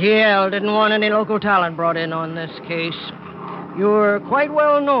 GL didn't want any local talent brought in on this case. You're quite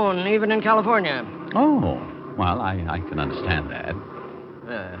well known, even in California. Oh, well, I can understand that.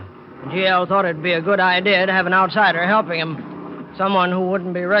 GL thought it'd be a good idea to have an outsider helping him. Someone who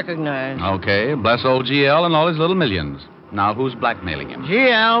wouldn't be recognized. Okay, bless old GL and all his little millions. Now, who's blackmailing him?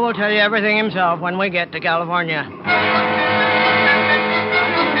 GL will tell you everything himself when we get to California.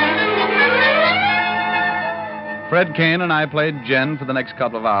 Fred Kane and I played Jen for the next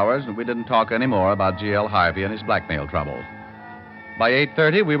couple of hours, and we didn't talk any more about G.L. Harvey and his blackmail troubles. By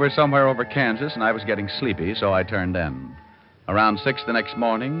 8:30, we were somewhere over Kansas, and I was getting sleepy, so I turned in. Around 6 the next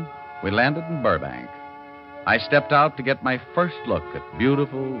morning, we landed in Burbank. I stepped out to get my first look at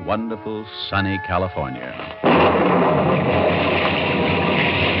beautiful, wonderful, sunny California.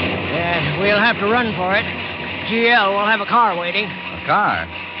 We'll have to run for it. GL will have a car waiting. A car?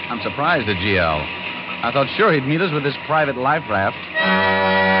 I'm surprised at GL. I thought sure he'd meet us with his private life raft.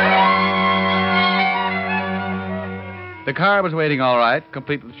 The car was waiting all right,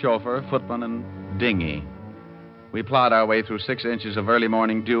 complete with chauffeur, footman, and dinghy. We plowed our way through 6 inches of early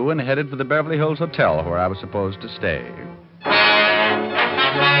morning dew and headed for the Beverly Hills Hotel where I was supposed to stay.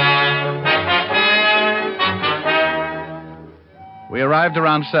 We arrived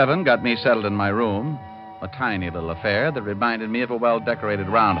around 7, got me settled in my room, a tiny little affair that reminded me of a well-decorated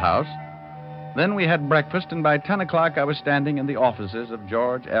roundhouse. Then we had breakfast, and by 10 o'clock I was standing in the offices of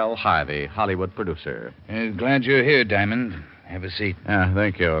George L. Harvey, Hollywood producer. Glad you're here, Diamond. Have a seat. Yeah,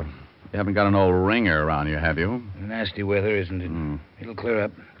 thank you. You haven't got an old ringer around you, have you? Nasty weather, isn't it? It'll clear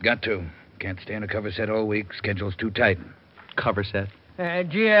up. Got to. Can't stay in a cover set all week. Schedule's too tight. Cover set?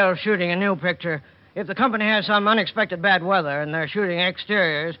 GL's shooting a new picture. If the company has some unexpected bad weather and they're shooting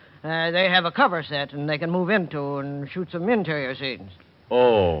exteriors, they have a cover set and they can move into and shoot some interior scenes.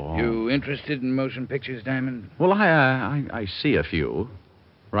 Oh. You interested in motion pictures, Diamond? Well, I see a few.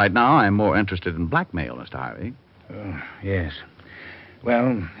 Right now, I'm more interested in blackmail, Mr. Harvey. Oh, yes.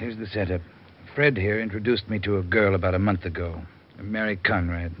 Well, here's the setup. Fred here introduced me to a girl about a month ago, Mary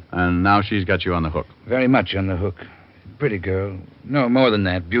Conrad. And now she's got you on the hook. Very much on the hook. Pretty girl. No, more than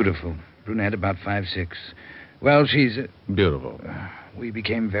that. Beautiful. Brunette, about 5'6". Well, she's... Beautiful. We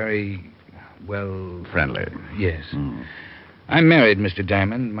became very, well... Friendly. Yes. I'm married, Mr.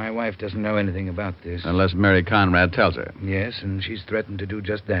 Diamond. My wife doesn't know anything about this. Unless Mary Conrad tells her. Yes, and she's threatened to do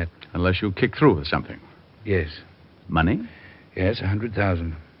just that. Unless you kick through with something. Yes. Money? Yes,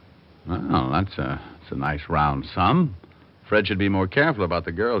 $100,000. Well, that's a nice round sum. Fred should be more careful about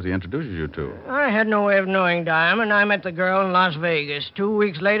the girls he introduces you to. I had no way of knowing, Diamond. I met the girl in Las Vegas. 2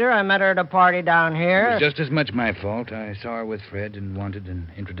 weeks later, I met her at a party down here. It was just as much my fault. I saw her with Fred and wanted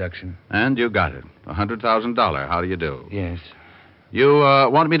an introduction. And you got it. $100,000. How do you do? Yes. You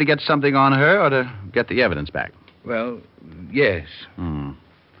want me to get something on her or to get the evidence back? Well, yes.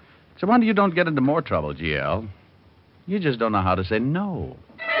 It's a wonder you don't get into more trouble, GL. You just don't know how to say no.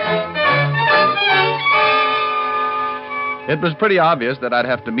 It was pretty obvious that I'd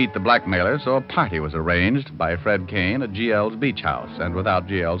have to meet the blackmailer, so a party was arranged by Fred Kane at GL's beach house, and without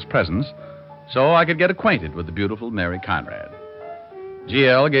GL's presence, so I could get acquainted with the beautiful Mary Conrad.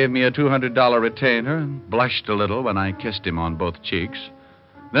 GL gave me a $200 retainer and blushed a little when I kissed him on both cheeks.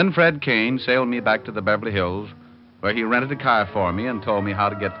 Then Fred Kane sailed me back to the Beverly Hills, where he rented a car for me and told me how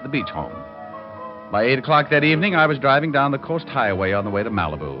to get to the beach home. By 8 o'clock that evening, I was driving down the coast highway on the way to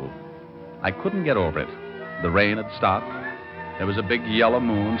Malibu. I couldn't get over it. The rain had stopped. There was a big yellow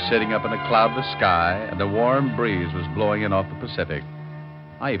moon sitting up in a cloudless sky, and a warm breeze was blowing in off the Pacific.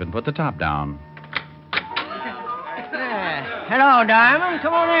 I even put the top down. Hello, Diamond.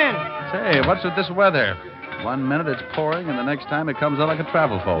 Come on in. Say, what's with this weather? 1 minute it's pouring, and the next time it comes out like a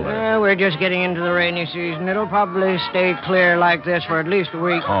travel folder. We're just getting into the rainy season. It'll probably stay clear like this for at least a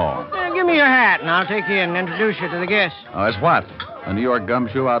week. Oh. Give me your hat, and I'll take you in and introduce you to the guests. Oh, it's what? A New York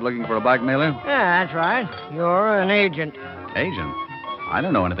gumshoe out looking for a blackmailer? Yeah, that's right. You're an agent. Agent? I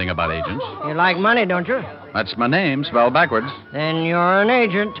don't know anything about agents. You like money, don't you? That's my name, spelled backwards. Then you're an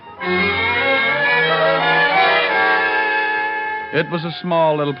agent. It was a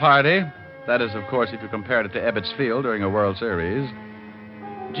small little party. That is, of course, if you compared it to Ebbets Field during a World Series.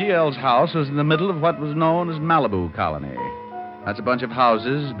 GL's house was in the middle of what was known as Malibu Colony. That's a bunch of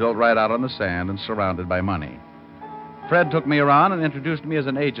houses built right out on the sand and surrounded by money. Fred took me around and introduced me as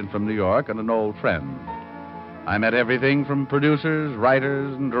an agent from New York and an old friend. I met everything from producers,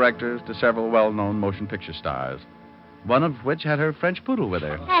 writers, and directors to several well-known motion picture stars, one of which had her French poodle with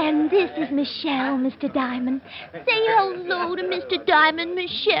her. And this is Michelle, Mr. Diamond. Say hello to Mr. Diamond,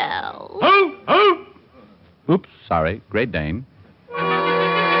 Michelle. Oh, oh! Oops, sorry. Great Dane.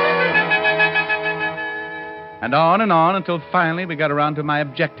 And on until finally we got around to my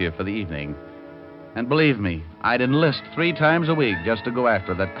objective for the evening. And believe me, I'd enlist 3 times a week just to go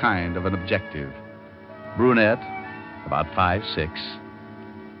after that kind of an objective. Brunette, about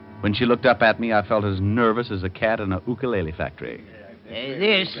 5'6". When she looked up at me, I felt as nervous as a cat in a ukulele factory.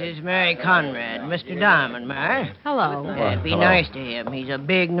 This is Mary Conrad, Mr. Diamond, Mary. Hello. Be hello. nice to him. He's a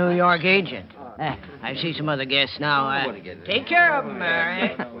big New York agent. I see some other guests now. Take care of them,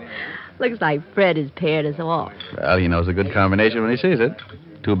 Mary. Looks like Fred has paired us off. Well, he knows a good combination when he sees it.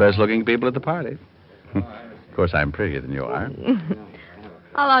 2 best-looking people at the party. Of course, I'm prettier than you are.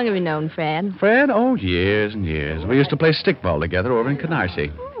 How long have you known Fred? Fred? Oh, years and years. We used to play stickball together over in Canarsie.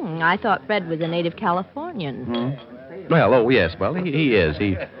 I thought Fred was a native Californian. Well, oh, yes. Well, he is.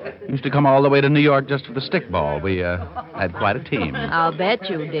 He used to come all the way to New York just for the stickball. We had quite a team. I'll bet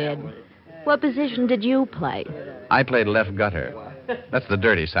you did. What position did you play? I played left gutter. That's the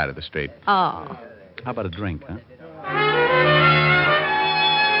dirty side of the street. Oh. How about a drink, huh?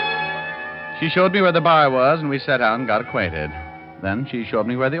 She showed me where the bar was, and we sat down and got acquainted. Then she showed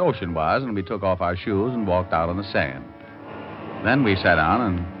me where the ocean was, and we took off our shoes and walked out on the sand. Then we sat down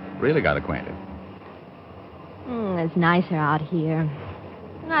and really got acquainted. It's nicer out here.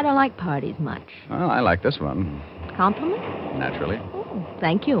 I don't like parties much. Well, I like this one. Compliment? Naturally.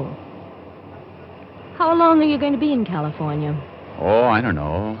 Thank you. How long are you going to be in California? Oh, I don't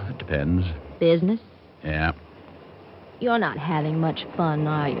know. It depends. Business? Yeah. You're not having much fun,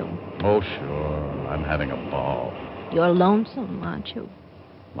 are you? Oh, sure. I'm having a ball. You're lonesome, aren't you?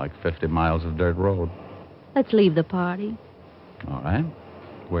 like 50 miles of dirt road. Let's leave the party. All right.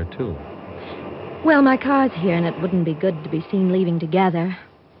 Where to? Well, my car's here, and it wouldn't be good to be seen leaving together.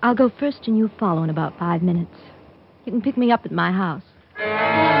 I'll go first, and you follow in about 5 minutes. You can pick me up at my house.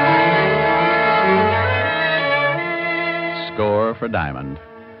 Score for Diamond.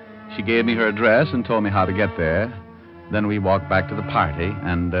 She gave me her address and told me how to get there. Then we walked back to the party,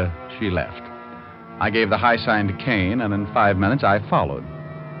 and she left. I gave the high sign to Kane, and in 5 minutes I followed.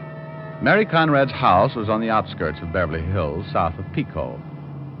 Mary Conrad's house was on the outskirts of Beverly Hills, south of Pico.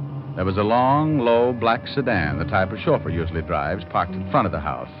 There was a long, low, black sedan, the type a chauffeur usually drives, parked in front of the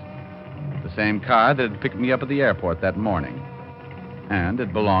house. The same car that had picked me up at the airport that morning. And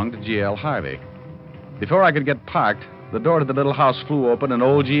it belonged to G.L. Harvey. Before I could get parked, the door to the little house flew open, and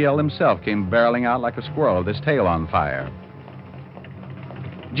old G.L. himself came barreling out like a squirrel with his tail on fire.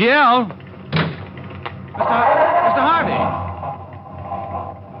 G.L.! Mr. Harvey!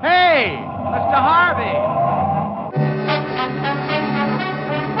 Hey! Mr. Harvey!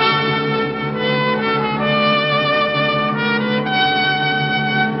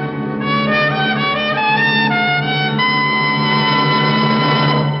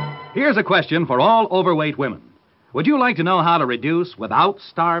 Here's a question for all overweight women. Would you like to know how to reduce without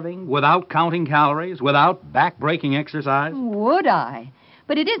starving, without counting calories, without back-breaking exercise? Would I?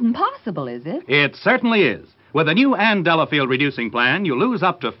 But it isn't possible, is it? It certainly is. With a new Ann Delafield reducing plan, you lose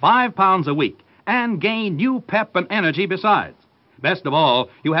up to 5 pounds a week and gain new pep and energy besides. Best of all,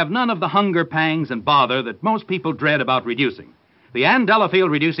 you have none of the hunger pangs and bother that most people dread about reducing. The Ann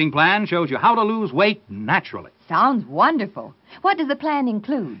Delafield reducing plan shows you how to lose weight naturally. Sounds wonderful. What does the plan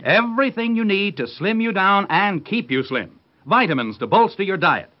include? Everything you need to slim you down and keep you slim. Vitamins to bolster your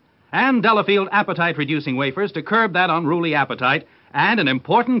diet. Ann Delafield appetite-reducing wafers to curb that unruly appetite, and an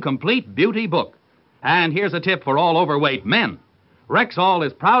important complete beauty book. And here's a tip for all overweight men. Rexall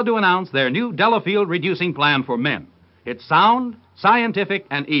is proud to announce their new Delafield reducing plan for men. It's sound, scientific,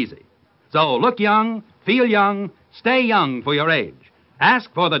 and easy. So look young, feel young, stay young for your age.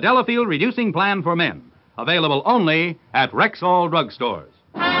 Ask for the Delafield reducing plan for men. Available only at Rexall drugstores.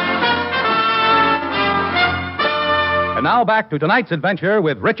 And now back to tonight's adventure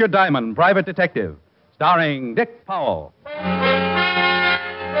with Richard Diamond, Private Detective, starring Dick Powell.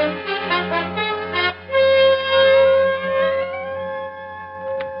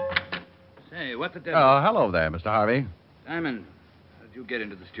 Say, what the devil? Oh, hello there, Mr. Harvey. Diamond, how did you get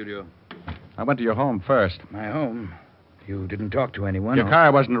into the studio? I went to your home first. My home? You didn't talk to anyone? Your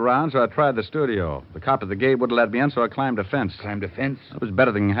car wasn't around, so I tried the studio. The cop at the gate wouldn't let me in, so I climbed a fence. Climbed a fence? It was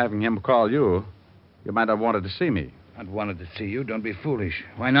better than having him call you. You might have wanted to see me. I'd wanted to see you. Don't be foolish.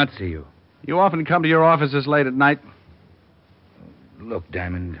 Why not see you? You often come to your offices late at night? Look,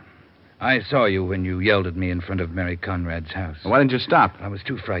 Diamond, I saw you when you yelled at me in front of Mary Conrad's house. Why didn't you stop? I was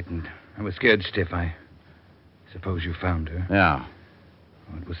too frightened. I was scared stiff. I suppose you found her. Yeah.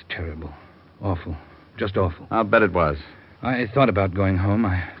 Oh, it was terrible. Awful. Just awful. I'll bet it was. I thought about going home.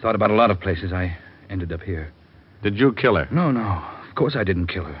 I thought about a lot of places. I ended up here. Did you kill her? No. Of course I didn't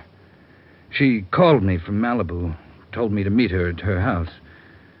kill her. She called me from Malibu, told me to meet her at her house.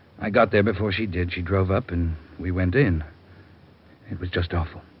 I got there before she did. She drove up, and we went in. It was just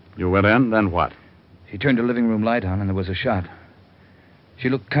awful. You went in, then what? She turned her living room light on, and there was a shot. She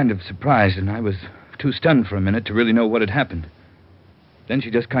looked kind of surprised, and I was too stunned for a minute to really know what had happened. Then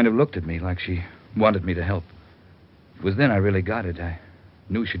she just kind of looked at me like she wanted me to help. It was then I really got it. I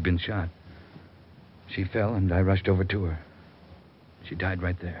knew she'd been shot. She fell, and I rushed over to her. She died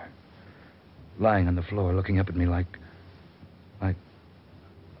right there, lying on the floor, looking up at me like...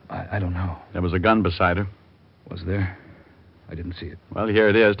 I don't know. There was a gun beside her. Was there? I didn't see it. Well, here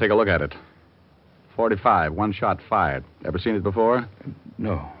it is. Take a look at it. 45, one shot fired. Ever seen it before?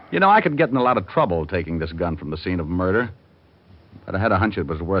 No. You know, I could get in a lot of trouble taking this gun from the scene of murder. But I had a hunch it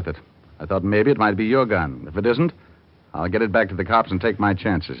was worth it. I thought maybe it might be your gun. If it isn't, I'll get it back to the cops and take my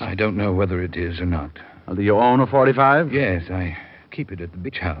chances. I don't know whether it is or not. Well, do you own a 45? Yes, I keep it at the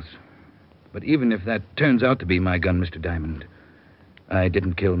beach house. But even if that turns out to be my gun, Mr. Diamond, I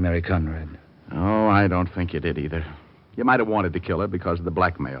didn't kill Mary Conrad. Oh, I don't think you did either. You might have wanted to kill her because of the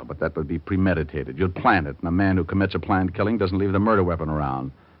blackmail, but that would be premeditated. You'd plan it, and a man who commits a planned killing doesn't leave the murder weapon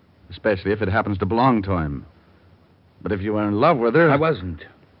around, especially if it happens to belong to him. But if you were in love with her... I wasn't.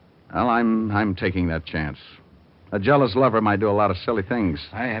 Well, I'm taking that chance. A jealous lover might do a lot of silly things.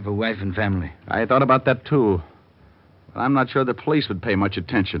 I have a wife and family. I thought about that, too. But I'm not sure the police would pay much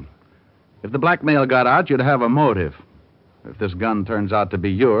attention. If the blackmail got out, you'd have a motive. If this gun turns out to be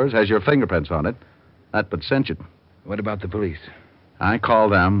yours, has your fingerprints on it, that would cinch it. What about the police? I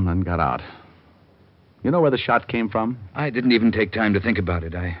called them and got out. You know where the shot came from? I didn't even take time to think about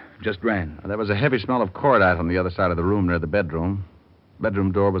it. I just ran. There was a heavy smell of cordite on the other side of the room near the bedroom.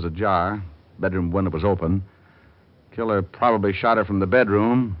 Bedroom door was ajar. Bedroom window was open. Killer probably shot her from the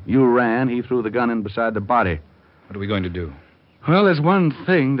bedroom. You ran. He threw the gun in beside the body. What are we going to do? Well, there's one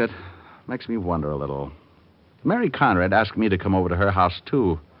thing that makes me wonder a little. Mary Conrad asked me to come over to her house,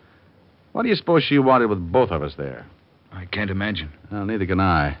 too. What do you suppose she wanted with both of us there? I can't imagine. Well, neither can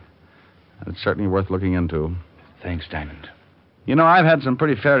I. It's certainly worth looking into. Thanks, Diamond. You know, I've had some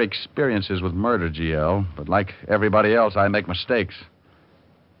pretty fair experiences with murder, GL, but like everybody else, I make mistakes.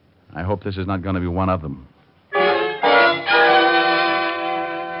 I hope this is not going to be one of them.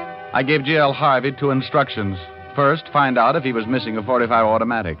 I gave GL Harvey 2 instructions. First, find out if he was missing a .45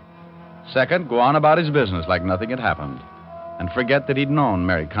 automatic. Second, go on about his business like nothing had happened. And forget that he'd known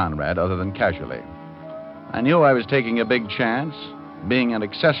Mary Conrad other than casually. I knew I was taking a big chance. Being an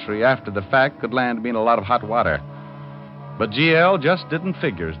accessory after the fact could land me in a lot of hot water. But GL just didn't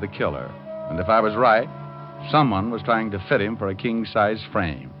figure as the killer. And if I was right, someone was trying to fit him for a king-size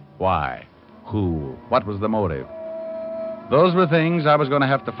frame. Why? Who? What was the motive? Those were things I was going to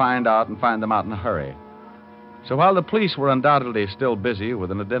have to find out and find them out in a hurry. So while the police were undoubtedly still busy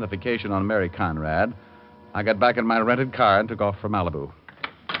with an identification on Mary Conrad, I got back in my rented car and took off for Malibu.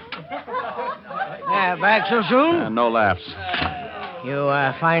 Yeah, back so soon? No laughs. You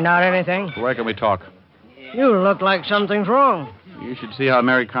find out anything? Where can we talk? You look like something's wrong. You should see how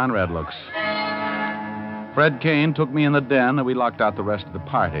Mary Conrad looks. Fred Kane took me in the den, and we locked out the rest of the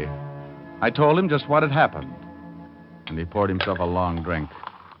party. I told him just what had happened, and he poured himself a long drink.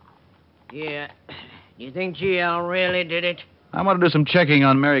 Yeah. You think GL really did it? I want to do some checking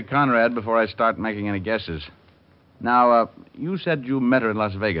on Mary Conrad before I start making any guesses. Now, you said you met her in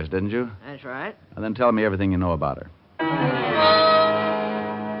Las Vegas, didn't you? That's right. And then tell me everything you know about her.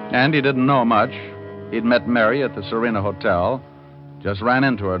 And he didn't know much. He'd met Mary at the Serena Hotel, just ran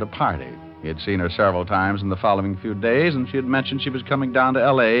into her at a party. He had seen her several times in the following few days, and she had mentioned she was coming down to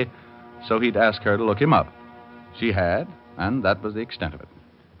L.A., so he'd ask her to look him up. She had, and that was the extent of it.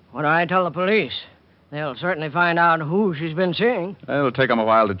 What do I tell the police? They'll certainly find out who she's been seeing. It'll take them a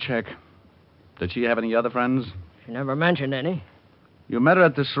while to check. Did she have any other friends? She never mentioned any. You met her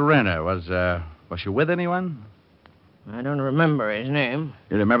at the Serena. Was she with anyone? I don't remember his name.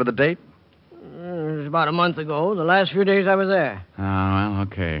 You remember the date? It was about a month ago, the last few days I was there. Oh, well,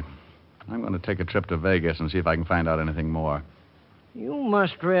 okay. I'm going to take a trip to Vegas and see if I can find out anything more. You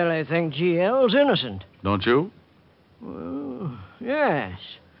must really think GL's innocent. Don't you? Well, yes.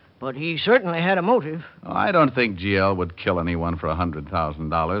 But he certainly had a motive. Oh, I don't think GL would kill anyone for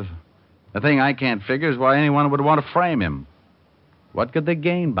 $100,000. The thing I can't figure is why anyone would want to frame him. What could they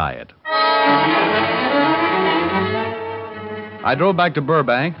gain by it? I drove back to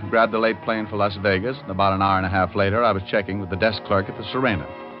Burbank, grabbed the late plane for Las Vegas, and about an hour and a half later, I was checking with the desk clerk at the Serena.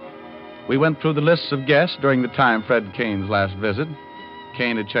 We went through the lists of guests during the time Fred Kane's last visit.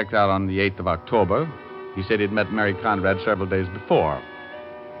 Kane had checked out on the 8th of October. He said he'd met Mary Conrad several days before.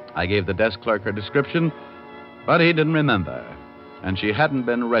 I gave the desk clerk her description, but he didn't remember. And she hadn't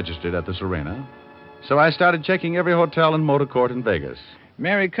been registered at the Serena. So I started checking every hotel and motor court in Vegas.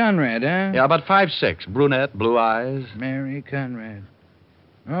 Mary Conrad, huh? Yeah, about 5'6", brunette, blue eyes. Mary Conrad.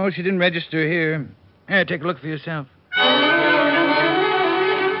 Oh, she didn't register here. Here, take a look for yourself.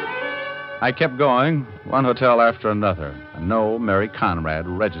 I kept going, one hotel after another, and no Mary Conrad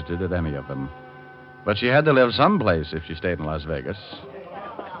registered at any of them. But she had to live someplace if she stayed in Las Vegas.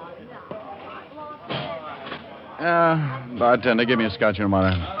 Bartender, give me a scotch and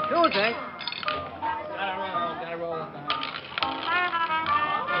water. Sure thing.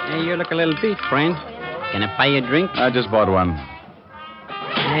 Hey, you look a little beat, friend. Can I buy you a drink? I just bought one.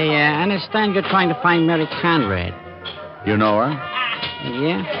 Hey, I understand you're trying to find Mary Conrad. You know her?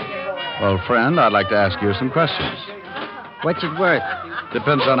 Yeah? Well, friend, I'd like to ask you some questions. What's it worth?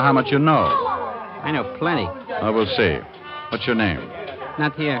 Depends on how much you know. I know plenty. Oh, we'll see. What's your name?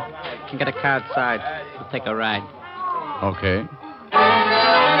 Not here. You get a car outside. We'll take a ride. Okay.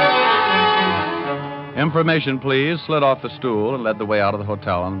 Information, please. Slid off the stool and led the way out of the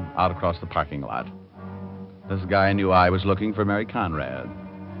hotel and out across the parking lot. This guy knew I was looking for Mary Conrad.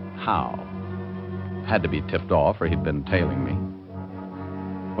 How? Had to be tipped off or he'd been tailing me.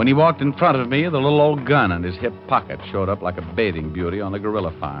 When he walked in front of me, the little old gun in his hip pocket showed up like a bathing beauty on the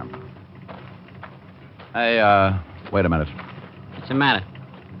gorilla farm. Hey, wait a minute. What's the matter?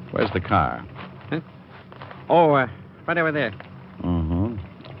 Where's the car? Huh? Oh, right over there. Mm-hmm.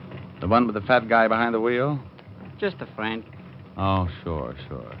 The one with the fat guy behind the wheel? Just a friend. Oh, sure.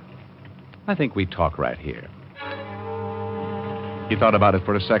 I think we talk right here. He thought about it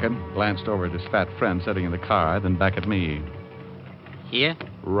for a second, glanced over at his fat friend sitting in the car, then back at me. Here?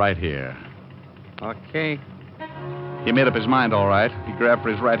 Right here. Okay. He made up his mind, all right. He grabbed for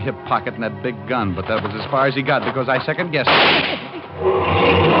his right hip pocket and that big gun, but that was as far as he got because I second-guessed it.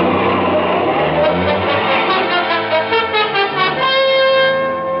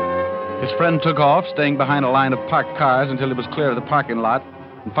 His friend took off, staying behind a line of parked cars until he was clear of the parking lot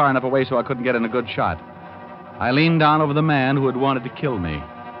and far enough away so I couldn't get in a good shot. I leaned down over the man who had wanted to kill me.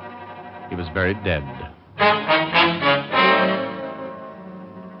 He was very dead.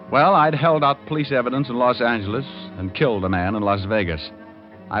 Well, I'd held out police evidence in Los Angeles and killed a man in Las Vegas.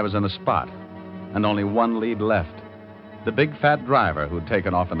 I was in a spot, and only one lead left. The big fat driver who'd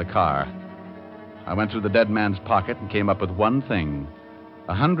taken off in the car. I went through the dead man's pocket and came up with one thing.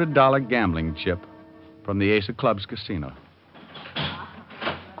 a $100 gambling chip from the Ace of Clubs casino.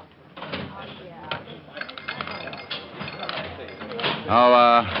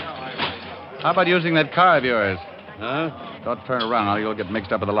 Oh, how about using that car of yours? Huh? Don't turn around or you'll get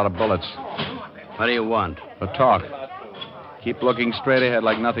mixed up with a lot of bullets. What do you want? A talk. Keep looking straight ahead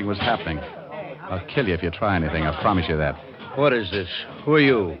like nothing was happening. I'll kill you if you try anything, I promise you that. What is this? Who are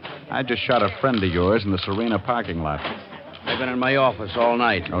you? I just shot a friend of yours in the Serena parking lot. I've been in my office all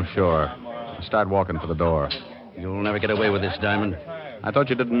night. Oh, sure. Start walking for the door. You'll never get away with this, Diamond. I thought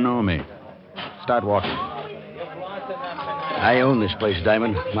you didn't know me. Start walking. I own this place,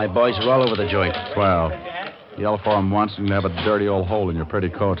 Diamond. My boys are all over the joint. Swell. Yell for them once and you have a dirty old hole in your pretty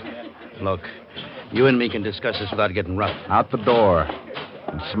coat. Look, you and me can discuss this without getting rough. Out the door.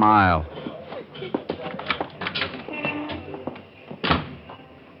 And smile.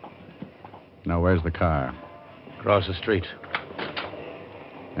 Now, where's the car? Across the street.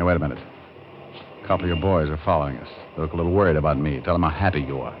 Hey, wait a minute. A couple of your boys are following us. They look a little worried about me. Tell them how happy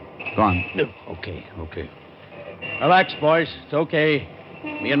you are. Go on. Okay. Relax, boys. It's okay.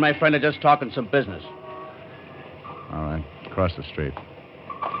 Me and my friend are just talking some business. All right. Across the street.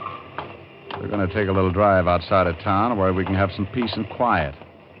 We're going to take a little drive outside of town where we can have some peace and quiet.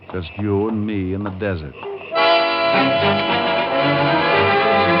 Just you and me in the desert.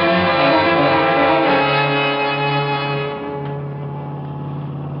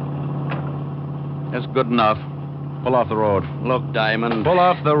 That's good enough. Pull off the road. Look, Diamond. Pull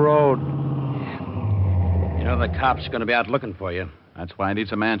off the road. You know the cops are going to be out looking for you. That's why I need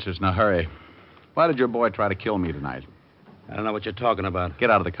some answers in a hurry. Why did your boy try to kill me tonight? I don't know what you're talking about.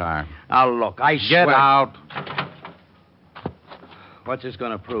 Get out of the car. Now, look, I swear... Get out. What's this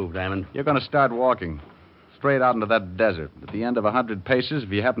going to prove, Diamond? You're going to start walking. Straight out into that desert. At the end of 100 paces,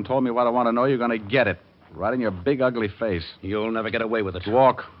 if you haven't told me what I want to know, you're going to get it. Right in your big, ugly face. You'll never get away with it.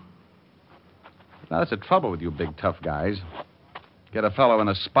 Walk. Now, that's the trouble with you big, tough guys. Get a fellow in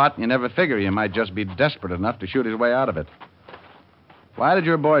a spot, and you never figure he might just be desperate enough to shoot his way out of it. Why did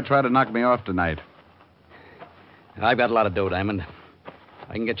your boy try to knock me off tonight? I've got a lot of dough, Diamond.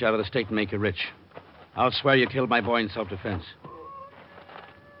 I can get you out of the state and make you rich. I'll swear you killed my boy in self-defense.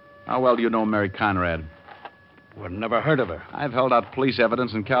 How well do you know Mary Conrad? Well, never heard of her. I've held out police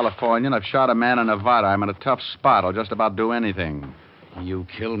evidence in California, and I've shot a man in Nevada. I'm in a tough spot. I'll just about do anything. You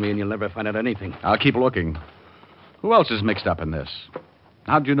kill me and you'll never find out anything. I'll keep looking. Who else is mixed up in this?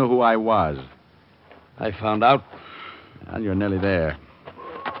 How'd you know who I was? I found out. Well, you're nearly there.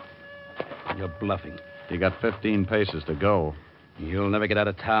 You're bluffing. You got 15 paces to go. You'll never get out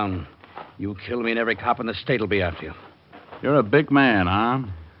of town. You kill me and every cop in the state will be after you. You're a big man, huh?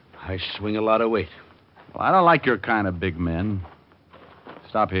 I swing a lot of weight. Well, I don't like your kind of big men.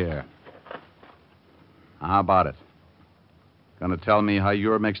 Stop here. How about it? Gonna tell me how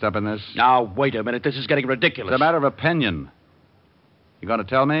you're mixed up in this? Now, wait a minute. This is getting ridiculous. It's a matter of opinion. You gonna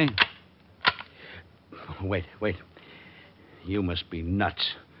tell me? Wait. You must be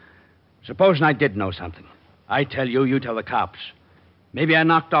nuts. Supposing I did know something. I tell you, you tell the cops. Maybe I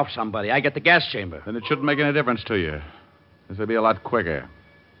knocked off somebody. I get the gas chamber. Then it shouldn't make any difference to you. This will be a lot quicker.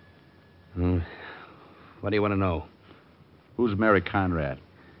 What do you want to know? Who's Mary Conrad?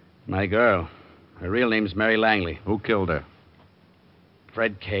 My girl. Her real name's Mary Langley. Who killed her?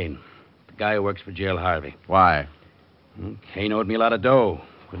 Fred Kane. The guy who works for Jail Harvey. Why? Kane owed me a lot of dough.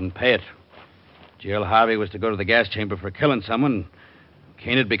 Couldn't pay it. Jail Harvey was to go to the gas chamber for killing someone.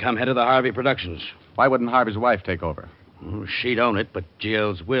 Kane had become head of the Harvey Productions. Why wouldn't Harvey's wife take over? She'd own it, but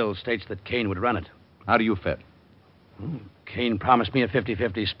Jail's will states that Kane would run it. How do you fit? Kane promised me a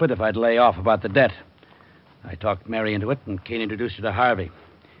 50-50 split if I'd lay off about the debt. I talked Mary into it, and Kane introduced her to Harvey.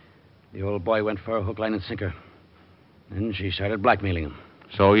 The old boy went for a hook, line, and sinker. Then she started blackmailing him.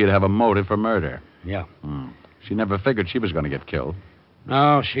 So you'd have a motive for murder? Yeah. She never figured she was going to get killed.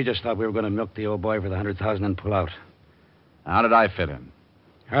 No, she just thought we were going to milk the old boy for the $100,000 and pull out. How did I fit in?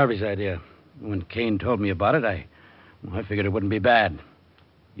 Harvey's idea. When Kane told me about it, I figured it wouldn't be bad.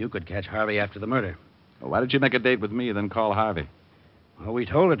 You could catch Harvey after the murder. Well, why did you make a date with me, then call Harvey? Well, we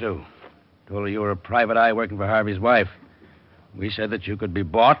told her to. Told her you were a private eye working for Harvey's wife. We said that you could be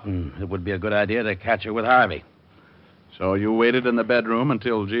bought, and it would be a good idea to catch her with Harvey. So you waited in the bedroom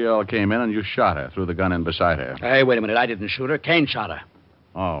until GL came in and you shot her, threw the gun in beside her. Hey, wait a minute. I didn't shoot her. Kane shot her.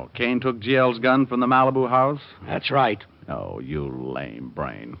 Oh, Kane took GL's gun from the Malibu house? That's right. Oh, you lame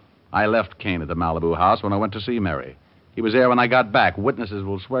brain. I left Kane at the Malibu house when I went to see Mary. He was there when I got back. Witnesses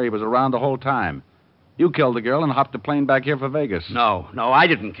will swear he was around the whole time. You killed the girl and hopped the plane back here for Vegas. No, I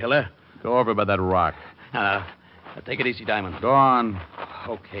didn't kill her. Go over by that rock. Take it easy, Diamond. Go on.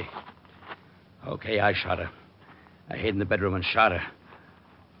 Okay, I shot her. I hid in the bedroom and shot her.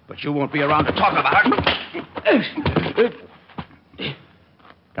 But you won't be around to talk about her.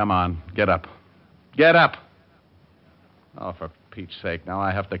 Come on, get up. Get up! Oh, for Pete's sake, now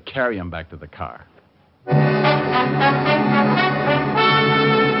I have to carry him back to the car.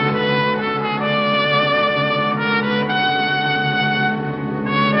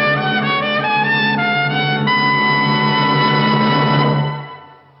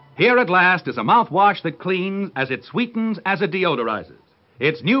 Here at last is a mouthwash that cleans as it sweetens as it deodorizes.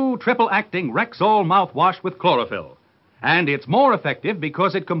 It's new triple-acting Rexall mouthwash with chlorophyll. And it's more effective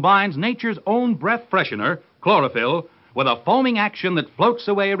because it combines nature's own breath freshener, chlorophyll, with a foaming action that floats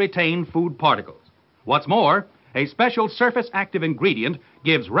away retained food particles. What's more, a special surface-active ingredient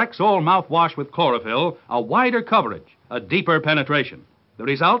gives Rexall mouthwash with chlorophyll a wider coverage, a deeper penetration. The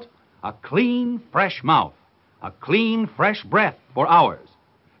result? A clean, fresh mouth. A clean, fresh breath for hours.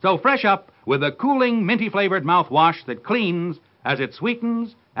 So fresh up with a cooling, minty-flavored mouthwash that cleans as it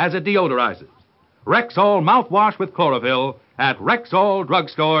sweetens, as it deodorizes. Rexall mouthwash with chlorophyll at Rexall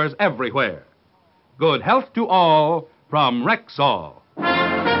drugstores everywhere. Good health to all from Rexall.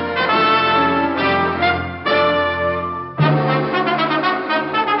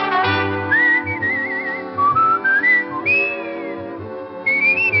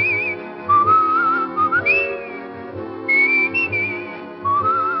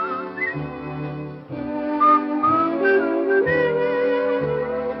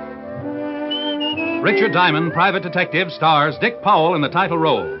 Richard Diamond, Private Detective, stars Dick Powell in the title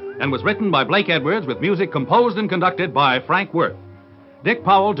role and was written by Blake Edwards with music composed and conducted by Frank Worth. Dick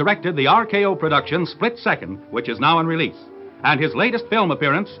Powell directed the RKO production Split Second, which is now in release, and his latest film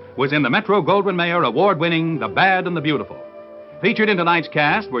appearance was in the Metro-Goldwyn-Mayer award-winning The Bad and the Beautiful. Featured in tonight's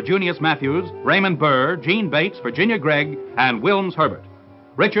cast were Junius Matthews, Raymond Burr, Gene Bates, Virginia Gregg, and Wilms Herbert.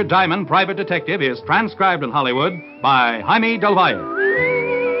 Richard Diamond, Private Detective, is transcribed in Hollywood by Jaime Del Valle.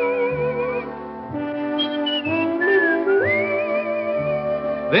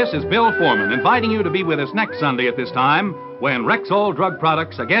 This is Bill Foreman inviting you to be with us next Sunday at this time when Rexall Drug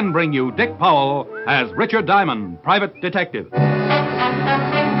Products again bring you Dick Powell as Richard Diamond, Private Detective.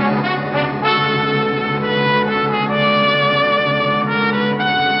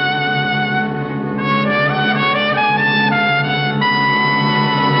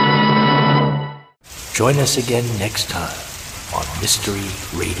 Join us again next time on Mystery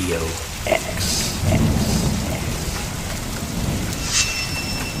Radio X.